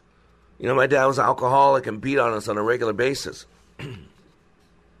issues. You know, my dad was an alcoholic and beat on us on a regular basis.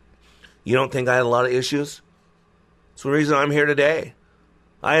 You don't think I had a lot of issues? It's the reason I'm here today.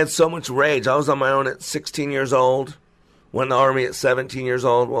 I had so much rage. I was on my own at 16 years old. Went in the Army at 17 years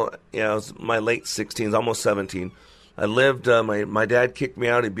old. Well, yeah, it was my late 16s, almost 17. I lived, my dad kicked me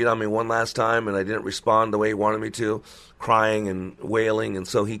out. He beat on me one last time, and I didn't respond the way he wanted me to, crying and wailing. And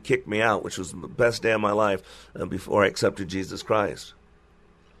so he kicked me out, which was the best day of my life before I accepted Jesus Christ.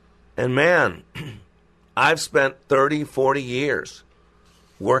 And man, I've spent 30, 40 years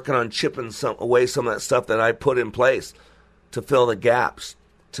working on chipping away some of that stuff that I put in place to fill the gaps,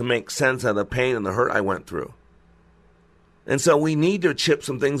 to make sense of the pain and the hurt I went through. And so we need to chip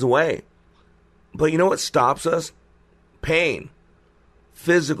some things away. But you know what stops us? Pain.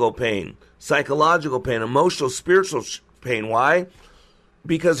 Physical pain. Psychological pain. Emotional, spiritual pain. Why?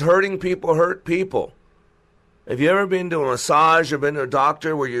 Because hurting people hurt people. Have you ever been to a massage or been to a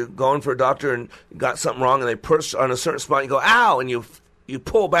doctor where you're going for a doctor and got something wrong and they push on a certain spot and you go, ow, and you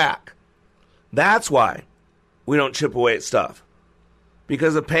pull back? That's why we don't chip away at stuff.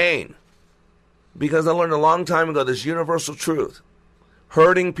 Because of pain. Because I learned a long time ago this universal truth.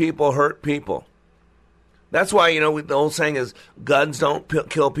 Hurting people hurt people. That's why, the old saying is, guns don't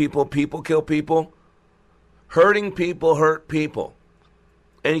kill people, people kill people. Hurting people hurt people.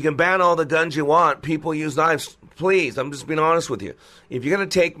 And you can ban all the guns you want. People use knives. Please, I'm just being honest with you. If you're going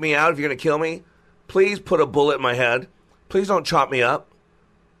to take me out, if you're going to kill me, please put a bullet in my head. Please don't chop me up.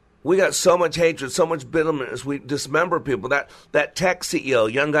 We got so much hatred, so much bitterness. We dismember people. That tech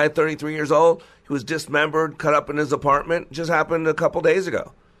CEO, young guy, 33 years old, he was dismembered, cut up in his apartment. Just happened a couple days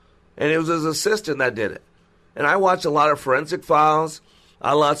ago. And it was his assistant that did it. And I watched a lot of Forensic Files.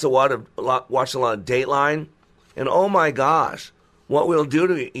 I watched a lot of Dateline. And oh my gosh, what we'll do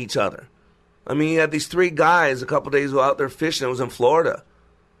to each other. I mean, you had these three guys a couple days ago out there fishing. It was in Florida.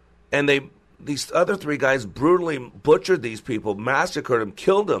 And these other three guys brutally butchered these people, massacred them,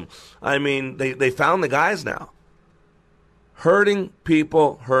 killed them. I mean, they found the guys now. Hurting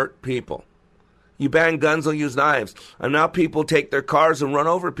people hurt people. You ban guns, they'll use knives. And now people take their cars and run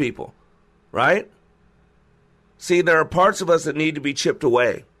over people. Right? See, there are parts of us that need to be chipped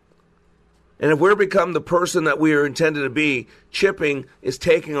away. And if we're become the person that we are intended to be, chipping is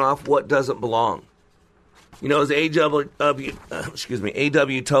taking off what doesn't belong. You know, it's A.W.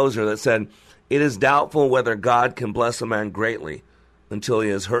 Tozer that said, "It is doubtful whether God can bless a man greatly until he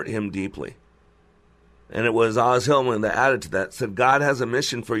has hurt him deeply." And it was Oz Hillman that added to that, said, God has a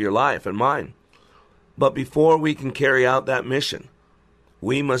mission for your life and mine. But before we can carry out that mission,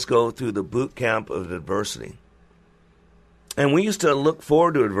 we must go through the boot camp of adversity. And we used to look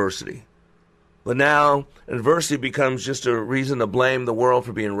forward to adversity. But now adversity becomes just a reason to blame the world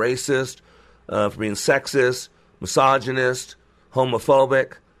for being racist, for being sexist, misogynist,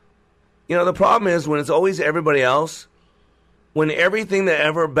 homophobic. You know, the problem is when it's always everybody else, when everything that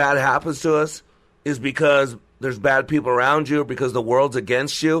ever bad happens to us is because there's bad people around you or because the world's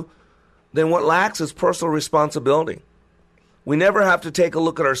against you, then what lacks is personal responsibility. We never have to take a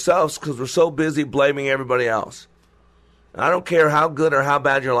look at ourselves because we're so busy blaming everybody else. I don't care how good or how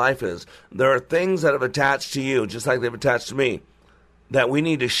bad your life is. There are things that have attached to you, just like they've attached to me, that we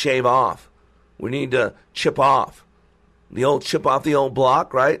need to shave off. We need to chip off. Chip off the old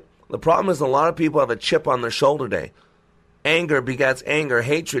block, right? The problem is a lot of people have a chip on their shoulder today. Anger begets anger,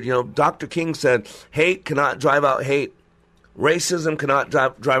 hatred. You know, Dr. King said, hate cannot drive out hate. Racism cannot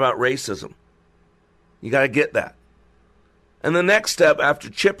drive out racism. You got to get that. And the next step after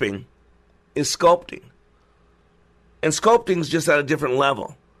chipping is sculpting. And sculpting is just at a different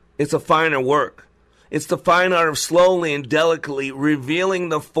level. It's a finer work. It's the fine art of slowly and delicately revealing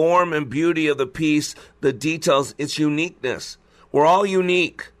the form and beauty of the piece, the details, its uniqueness. We're all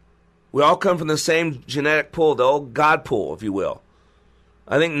unique. We all come from the same genetic pool, the old God pool, if you will.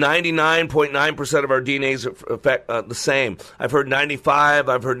 I think 99.9% of our DNA is the same. I've heard 95,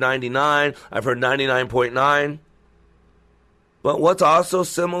 I've heard 99, I've heard 99.9. But what's also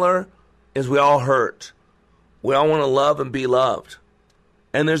similar is we all hurt. We all want to love and be loved.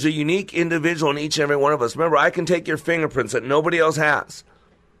 And there's a unique individual in each and every one of us. Remember, I can take your fingerprints that nobody else has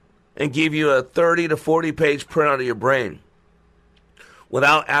and give you a 30 to 40 page printout of your brain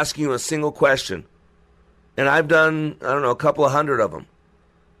without asking you a single question. And I've done, a couple of hundred of them.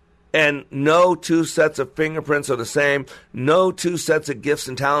 And no two sets of fingerprints are the same. No two sets of gifts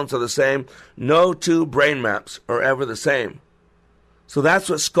and talents are the same. No two brain maps are ever the same. So that's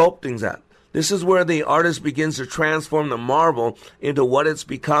what sculpting's at. This is where the artist begins to transform the marble into what it's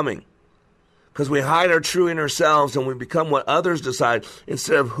becoming. Because we hide our true inner selves and we become what others decide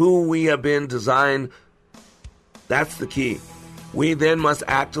instead of who we have been designed. That's the key. We then must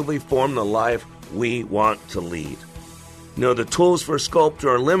actively form the life we want to lead. The tools for a sculptor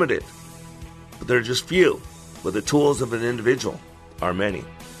are limited, but they're just few. But the tools of an individual are many.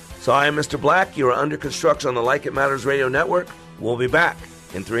 So I am Mr. Black. You are under construction on the Like It Matters Radio Network. We'll be back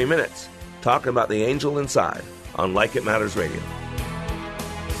in 3 minutes talking about the angel inside on Like It Matters Radio.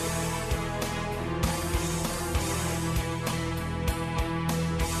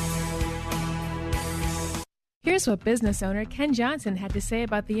 Here's what business owner Ken Johnson had to say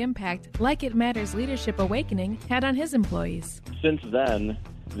about the impact Like It Matters Leadership Awakening had on his employees. Since then,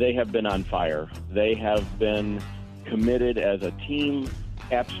 they have been on fire. They have been committed as a team,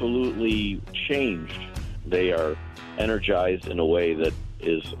 absolutely changed. They are energized in a way that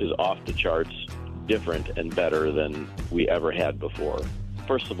is off the charts, different and better than we ever had before.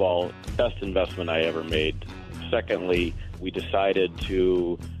 First of all, best investment I ever made. Secondly, we decided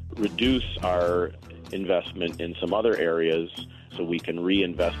to reduce our investment in some other areas so we can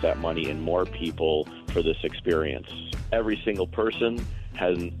reinvest that money in more people for this experience. Every single person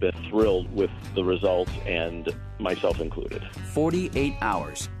has been thrilled with the results, and myself included. 48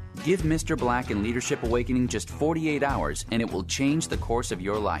 hours. Give Mr. Black and Leadership Awakening just 48 hours, and it will change the course of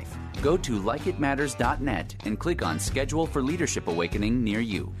your life. Go to likeitmatters.net and click on Schedule for Leadership Awakening near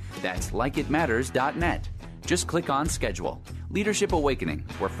you. That's likeitmatters.net. Just click on Schedule. Leadership Awakening,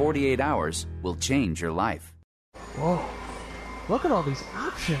 where 48 hours will change your life. Whoa, look at all these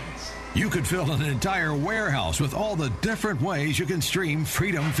options. You could fill an entire warehouse with all the different ways you can stream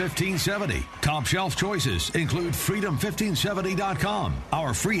Freedom 1570. Top shelf choices include freedom1570.com,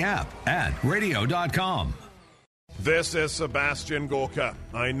 our free app, and radio.com. This is Sebastian Gorka.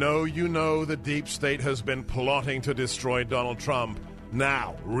 I know you know the deep state has been plotting to destroy Donald Trump.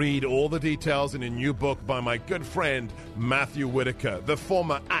 Now, read all the details in a new book by my good friend Matthew Whitaker, the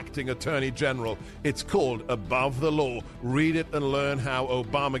former acting attorney general. It's called Above the Law. Read it and learn how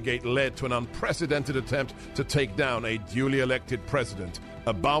Obamagate led to an unprecedented attempt to take down a duly elected president.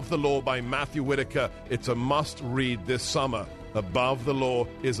 Above the Law by Matthew Whitaker. It's a must-read this summer. Above the Law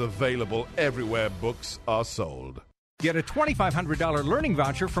is available everywhere books are sold. Get a $2,500 learning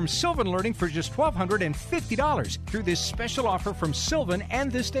voucher from Sylvan Learning for just $1,250 through this special offer from Sylvan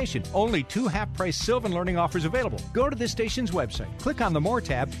and this station. Only 2 half-price Sylvan Learning offers available. Go to this station's website, click on the More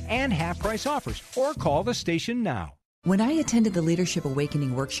tab, and half-price offers, or call the station now. When I attended the Leadership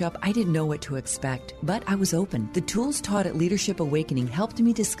Awakening workshop, I didn't know what to expect, but I was open. The tools taught at Leadership Awakening helped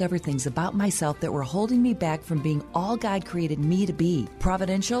me discover things about myself that were holding me back from being all God created me to be.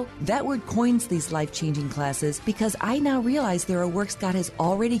 Providential? That word coins these life-changing classes because I now realize there are works God has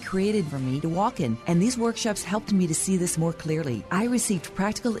already created for me to walk in, and these workshops helped me to see this more clearly. I received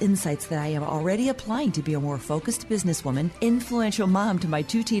practical insights that I am already applying to be a more focused businesswoman, influential mom to my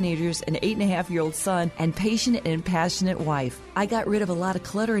 2 teenagers, an 8.5-year-old son, and patient and passionate wife. I got rid of a lot of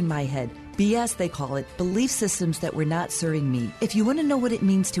clutter in my head. BS, they call it, belief systems that were not serving me. If you want to know what it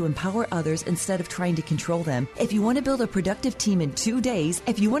means to empower others instead of trying to control them, if you want to build a productive team in 2 days,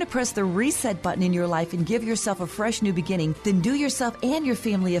 if you want to press the reset button in your life and give yourself a fresh new beginning, then do yourself and your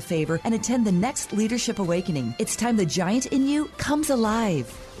family a favor and attend the next Leadership Awakening. It's time the giant in you comes alive.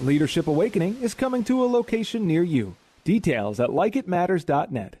 Leadership Awakening is coming to a location near you. Details at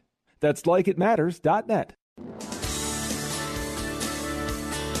likeitmatters.net. That's likeitmatters.net.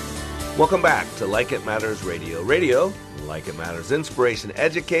 Welcome back to Like It Matters Radio. Radio, like it matters, inspiration,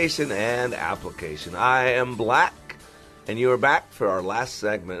 education, and application. I am Black, and you are back for our last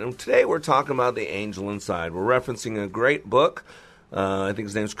segment. And today we're talking about the angel inside. We're referencing a great book. I think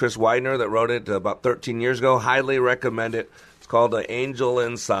his name's Chris Widener that wrote it about 13 years ago. Highly recommend it. It's called The Angel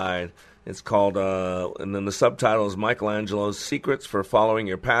Inside. It's called, and then the subtitle is Michelangelo's Secrets for Following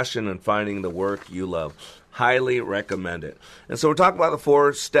Your Passion and Finding the Work You Love. Highly recommend it. And so we're talking about the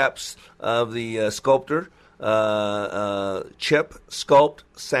 4 steps of the sculptor: chip, sculpt,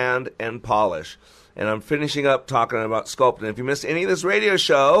 sand, and polish. And I'm finishing up talking about sculpting. If you missed any of this radio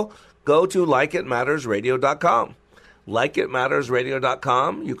show, go to likeitmattersradio.com.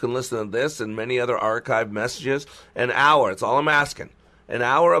 Likeitmattersradio.com. You can listen to this and many other archived messages. An hour. It's all I'm asking. An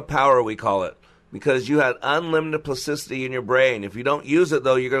hour of power, we call it, because you had unlimited plasticity in your brain. If you don't use it,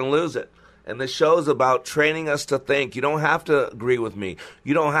 though, you're going to lose it. And this show is about training us to think. You don't have to agree with me.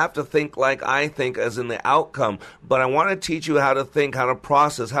 You don't have to think like I think as in the outcome. But I want to teach you how to think, how to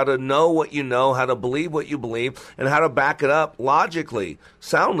process, how to know what you know, how to believe what you believe, and how to back it up logically,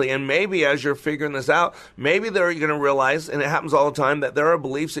 soundly. And maybe as you're figuring this out, maybe you're going to realize, and it happens all the time, that there are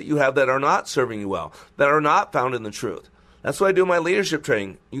beliefs that you have that are not serving you well, that are not found in the truth. That's why I do my leadership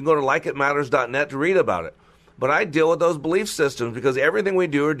training. You can go to likeitmatters.net to read about it. But I deal with those belief systems because everything we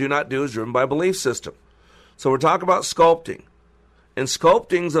do or do not do is driven by belief system. So we're talking about sculpting. And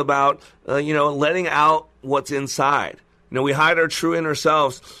sculpting's about, letting out what's inside. We hide our true inner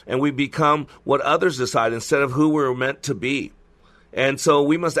selves and we become what others decide instead of who we're meant to be. And so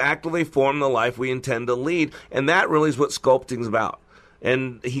we must actively form the life we intend to lead. And that really is what sculpting's about.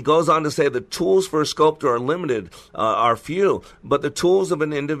 And he goes on to say the tools for a sculptor are limited, are few, but the tools of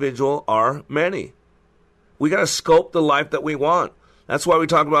an individual are many. We got to sculpt the life that we want. That's why we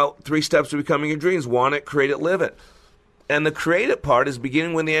talk about 3 steps to becoming your dreams. Want it, create it, live it. And the create it part is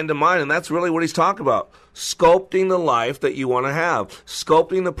beginning with the end in mind, and that's really what he's talking about. Sculpting the life that you want to have.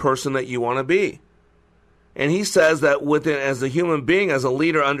 Sculpting the person that you want to be. And he says that within, as a human being, as a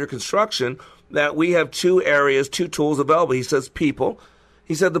leader under construction, that we have 2 areas, 2 tools available. He says people.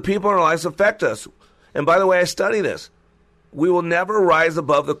 He said the people in our lives affect us. And by the way, I study this. We will never rise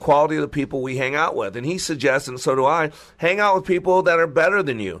above the quality of the people we hang out with. And he suggests, and so do I, hang out with people that are better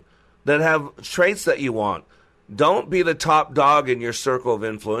than you, that have traits that you want. Don't be the top dog in your circle of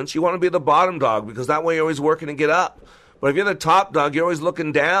influence. You want to be the bottom dog because that way you're always working to get up. But if you're the top dog, you're always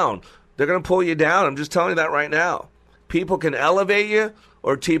looking down. They're going to pull you down. I'm just telling you that right now. People can elevate you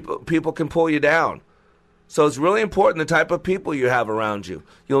or people can pull you down. So it's really important the type of people you have around you.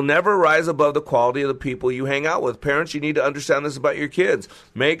 You'll never rise above the quality of the people you hang out with. Parents, you need to understand this about your kids.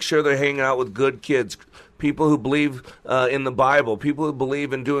 Make sure they're hanging out with good kids, people who believe in the Bible, people who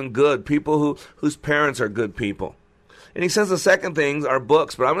believe in doing good, people whose parents are good people. And he says the second thing are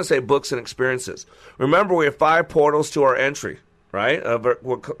books, but I'm going to say books and experiences. Remember, we have 5 portals to our entry, right, of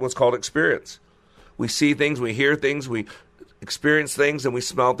what's called experience. We see things, we hear things, we experience things, and we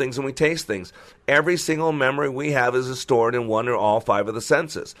smell things, and we taste things. Every single memory we have is stored in one or all 5 of the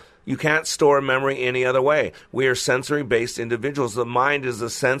senses. You can't store a memory any other way. We are sensory-based individuals. The mind is a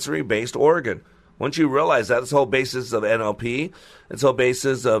sensory-based organ. Once you realize that, it's the whole basis of NLP. It's the whole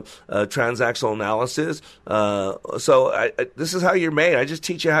basis of transactional analysis. This is how you're made. I just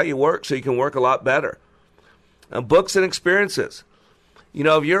teach you how you work so you can work a lot better. Books and experiences.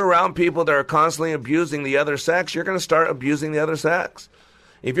 If you're around people that are constantly abusing the other sex, you're going to start abusing the other sex.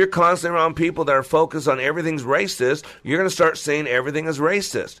 If you're constantly around people that are focused on everything's racist, you're going to start saying everything is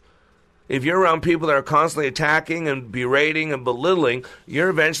racist. If you're around people that are constantly attacking and berating and belittling, you're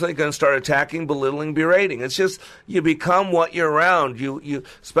eventually going to start attacking, belittling, berating. It's just you become what you're around. You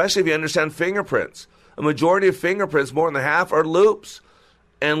especially if you understand fingerprints. A majority of fingerprints, more than half, are loops.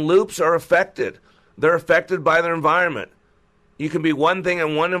 And loops are affected. They're affected by their environment. You can be one thing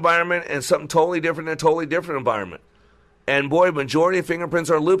in one environment and something totally different in a totally different environment. And boy, majority of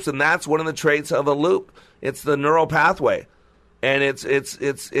fingerprints are loops, and that's one of the traits of a loop. It's the neural pathway. And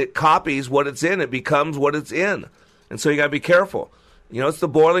it copies what it's in. It becomes what it's in. And so you got to be careful. It's the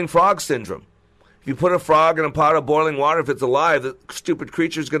boiling frog syndrome. If you put a frog in a pot of boiling water, if it's alive, the stupid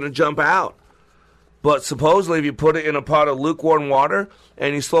creature's going to jump out. But supposedly if you put it in a pot of lukewarm water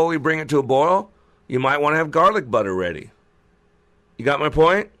and you slowly bring it to a boil, you might want to have garlic butter ready. You got my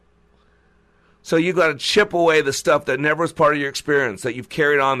point? So you got to chip away the stuff that never was part of your experience, that you've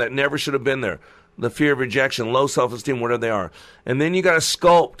carried on, that never should have been there. The fear of rejection, low self-esteem, whatever they are. And then you got to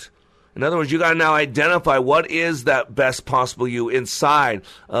sculpt. In other words, you got to now identify what is that best possible you inside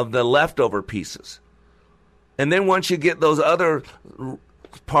of the leftover pieces. And then once you get those other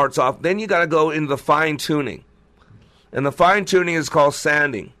parts off, then you got to go into the fine-tuning. And the fine-tuning is called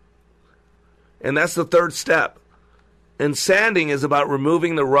sanding. And that's the 3rd step. And sanding is about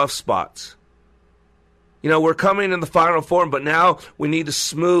removing the rough spots. We're coming in the final form, but now we need to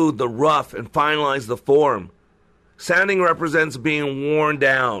smooth the rough and finalize the form. Sanding represents being worn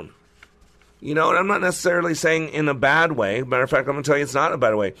down. You know, and I'm not necessarily saying in a bad way. Matter of fact, I'm going to tell you it's not in a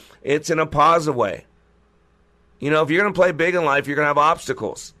bad way. It's in a positive way. You know, if you're going to play big in life, you're going to have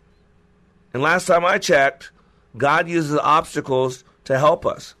obstacles. And last time I checked, God uses obstacles to help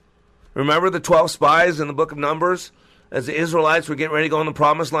us. Remember the 12 spies in the book of Numbers? As the Israelites were getting ready to go in the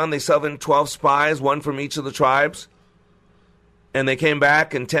promised land, they sent in 12 spies, one from each of the tribes. And they came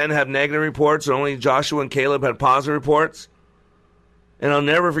back, and 10 had negative reports, and only Joshua and Caleb had positive reports. And I'll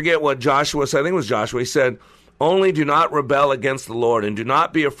never forget what Joshua said. I think it was Joshua. He said, "Only do not rebel against the Lord, and do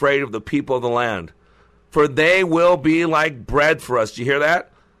not be afraid of the people of the land, for they will be like bread for us." Do you hear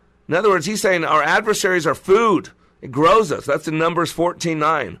that? In other words, he's saying our adversaries are food. It grows us. That's in Numbers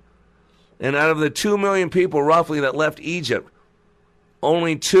 14:9. And out of the 2 million people roughly that left Egypt,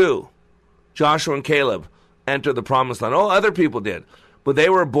 only 2, Joshua and Caleb, entered the promised land. All other people did, but they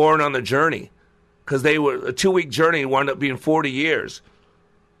were born on the journey, because they were a 2-week journey wound up being 40 years.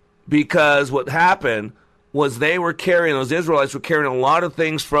 Because what happened was those Israelites were carrying a lot of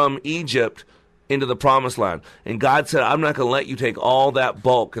things from Egypt into the promised land. And God said, "I'm not going to let you take all that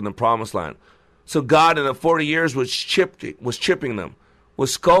bulk in the promised land." So God in the 40 years was chipping them,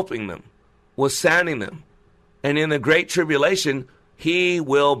 was sculpting them, was sanding them. And in the great tribulation, he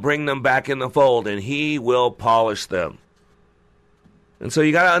will bring them back in the fold, and he will polish them. And so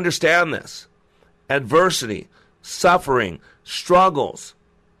you got to understand this. Adversity, suffering, struggles,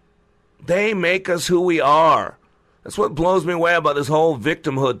 they make us who we are. That's what blows me away about this whole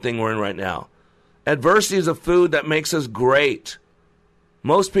victimhood thing we're in right now. Adversity is a food that makes us great.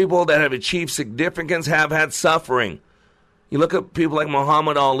 Most people that have achieved significance have had suffering. You look at people like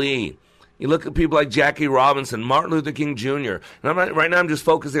Muhammad Ali. You look at people like Jackie Robinson, Martin Luther King Jr. And right now I'm just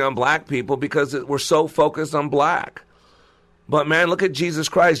focusing on black people because we're so focused on black. But man, look at Jesus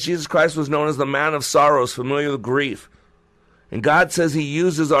Christ. Jesus Christ was known as the man of sorrows, familiar with grief. And God says he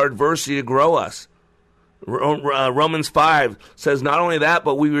uses our adversity to grow us. Romans 5 says not only that,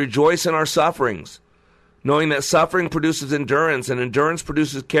 but we rejoice in our sufferings, knowing that suffering produces endurance, and endurance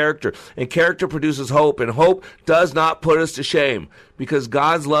produces character, and character produces hope, and hope does not put us to shame, because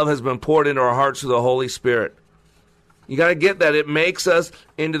God's love has been poured into our hearts through the Holy Spirit. You got to get that. It makes us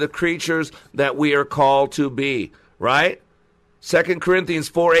into the creatures that we are called to be, right? 2 Corinthians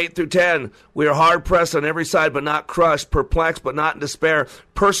 4:8-10, we are hard-pressed on every side, but not crushed, perplexed, but not in despair,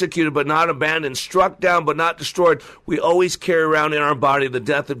 persecuted, but not abandoned, struck down, but not destroyed. We always carry around in our body the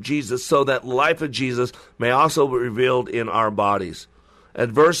death of Jesus, so that life of Jesus may also be revealed in our bodies.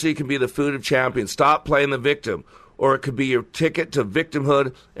 Adversity can be the food of champions. Stop playing the victim, or it could be your ticket to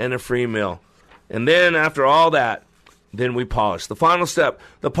victimhood and a free meal. And then after all that, then we polish. The final step,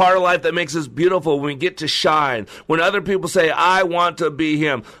 the part of life that makes us beautiful when we get to shine. When other people say, "I want to be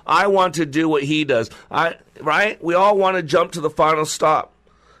him. I want to do what he does." Right? We all want to jump to the final stop.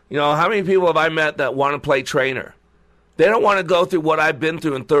 You know, how many people have I met that want to play trainer? They don't want to go through what I've been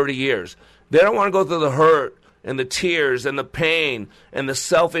through in 30 years. They don't want to go through the hurt and the tears and the pain and the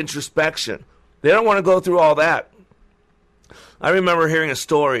self-introspection. They don't want to go through all that. I remember hearing a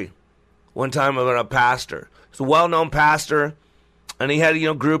story one time about a pastor. He's a well-known pastor, and he had,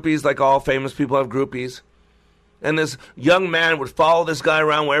 groupies, like all famous people have groupies. And this young man would follow this guy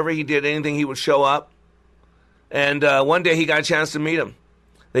around wherever he did anything, he would show up. And one day he got a chance to meet him.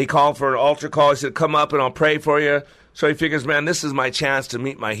 They called for an altar call. He said, "Come up and I'll pray for you." So he figures, man, this is my chance to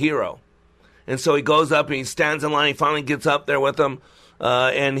meet my hero. And so he goes up and he stands in line. He finally gets up there with him.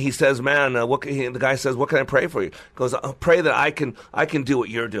 And he says, man, the guy says, "What can I pray for you?" He goes, "I'll pray that I can do what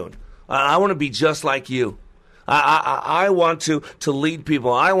you're doing. I want to be just like you. I want to lead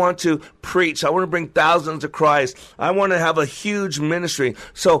people. I want to preach. I want to bring thousands to Christ. I want to have a huge ministry.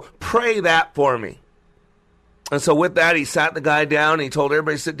 So pray that for me." And so with that, he sat the guy down. And he told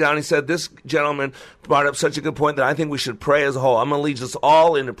everybody to sit down. He said, "This gentleman brought up such a good point that I think we should pray as a whole. I'm going to lead us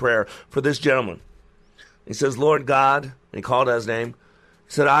all into prayer for this gentleman." He says, "Lord God," and he called out his name.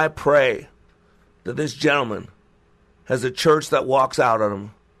 He said, "I pray that this gentleman has a church that walks out on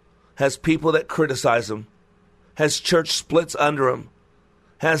him, has people that criticize him, has church splits under him,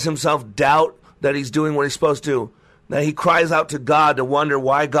 has himself doubt that he's doing what he's supposed to, that he cries out to God to wonder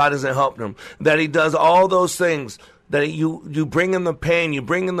why God isn't helping him, that he does all those things, that you bring him the pain, you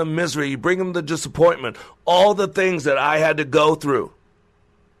bring him the misery, you bring him the disappointment, all the things that I had to go through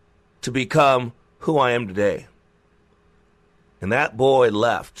to become who I am today." And that boy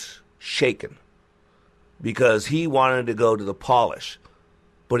left shaken because he wanted to go to the polish,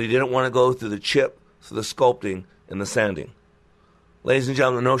 but he didn't want to go through the chip, through the sculpting and the sanding. Ladies and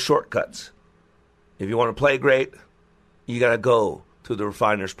gentlemen, no shortcuts. If you want to play great, you got to go through the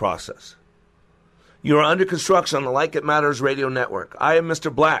refiner's process. You are under construction on the Like It Matters radio network. I am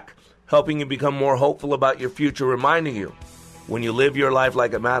Mr. Black, helping you become more hopeful about your future, reminding you, when you live your life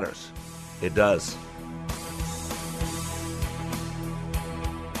like it matters, it does.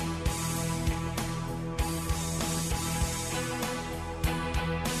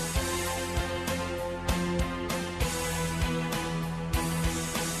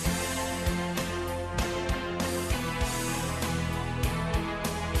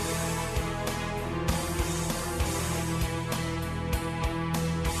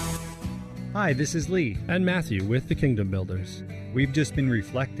 Hi, this is Lee. And Matthew with the Kingdom Builders. We've just been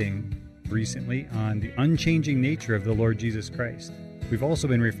reflecting recently on the unchanging nature of the Lord Jesus Christ. We've also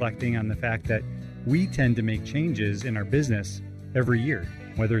been reflecting on the fact that we tend to make changes in our business every year,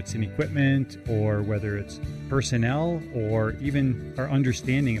 whether it's in equipment or whether it's personnel or even our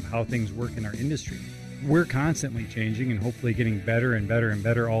understanding of how things work in our industry. We're constantly changing and hopefully getting better and better and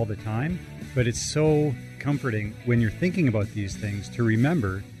better all the time, but it's so comforting when you're thinking about these things to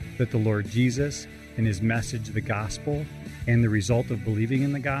remember that the Lord Jesus and his message, the gospel, and the result of believing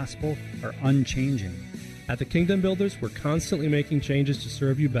in the gospel are unchanging. At the Kingdom Builders, we're constantly making changes to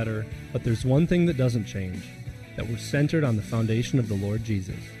serve you better, but there's one thing that doesn't change, that we're centered on the foundation of the Lord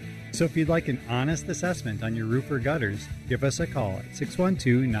Jesus. So if you'd like an honest assessment on your roof or gutters, give us a call at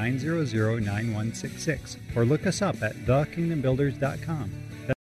 612-900-9166 or look us up at thekingdombuilders.com.